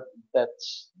are that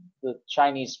the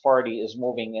Chinese party is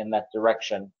moving in that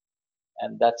direction,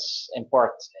 and that's in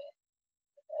part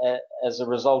as a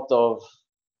result of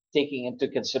taking into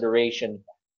consideration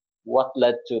what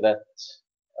led to that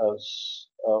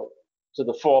to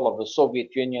the fall of the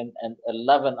Soviet Union and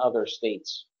 11 other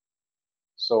states.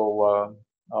 So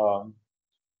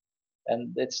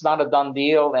and it's not a done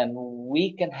deal, and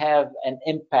we can have an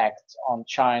impact on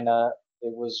China.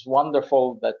 It was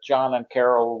wonderful that John and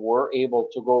Carol were able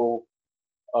to go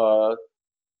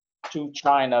to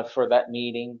China for that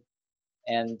meeting,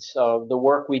 and the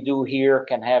work we do here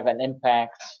can have an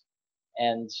impact,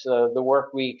 and the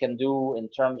work we can do in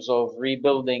terms of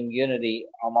rebuilding unity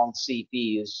among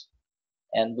CPs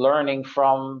and learning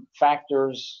from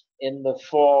factors in the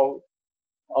fall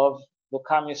of the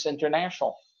Communist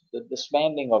International, the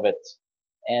disbanding of it,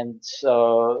 and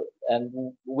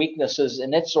weaknesses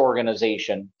in its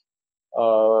organization,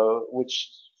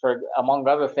 which, among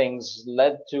other things,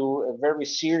 led to a very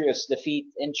serious defeat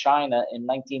in China in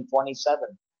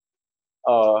 1927.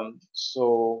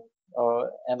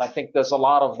 And I think there's a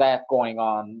lot of that going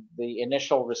on. The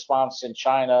initial response in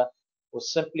China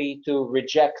was simply to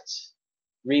reject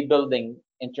rebuilding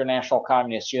international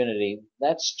communist unity.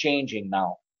 That's changing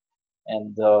now.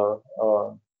 And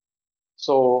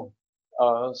so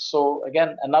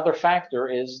again, another factor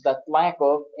is that lack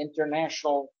of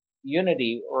international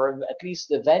unity, or at least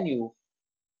the venue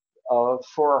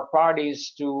for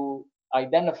parties to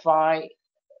identify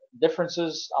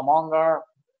differences among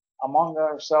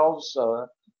ourselves,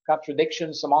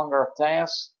 contradictions among our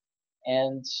tasks,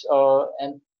 and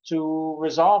to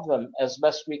resolve them as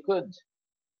best we could.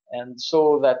 And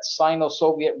so that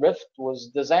Sino-Soviet rift was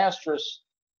disastrous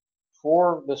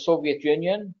for the Soviet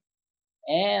Union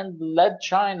and led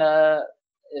China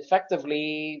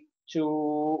effectively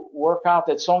to work out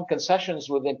its own concessions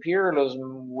with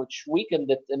imperialism, which weakened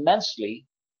it immensely,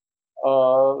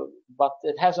 but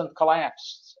it hasn't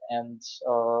collapsed, and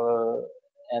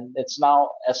it's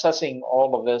now assessing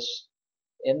all of this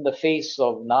in the face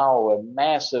of now a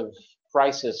massive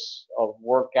crisis of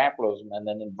world capitalism and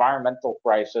an environmental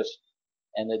crisis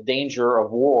and the danger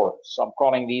of war. So I'm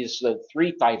calling these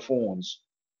three typhoons: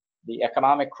 the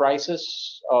economic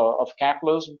crisis of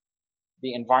capitalism,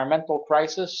 the environmental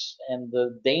crisis, and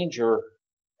the danger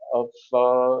of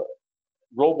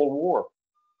global war.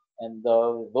 And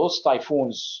those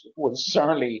typhoons would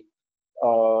certainly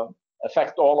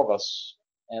affect all of us.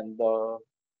 And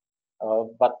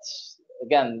but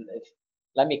again,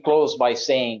 let me close by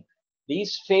saying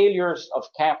these failures of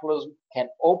capitalism can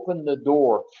open the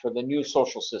door for the new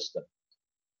social system.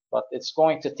 But it's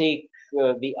going to take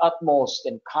the utmost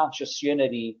in conscious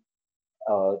unity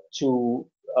to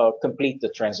complete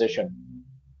the transition.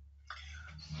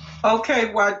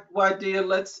 Okay, Wadia,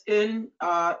 let's end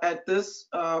at this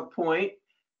point.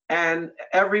 And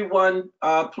everyone,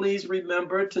 please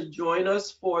remember to join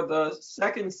us for the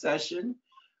second session,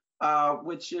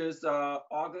 which is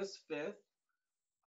August 5th.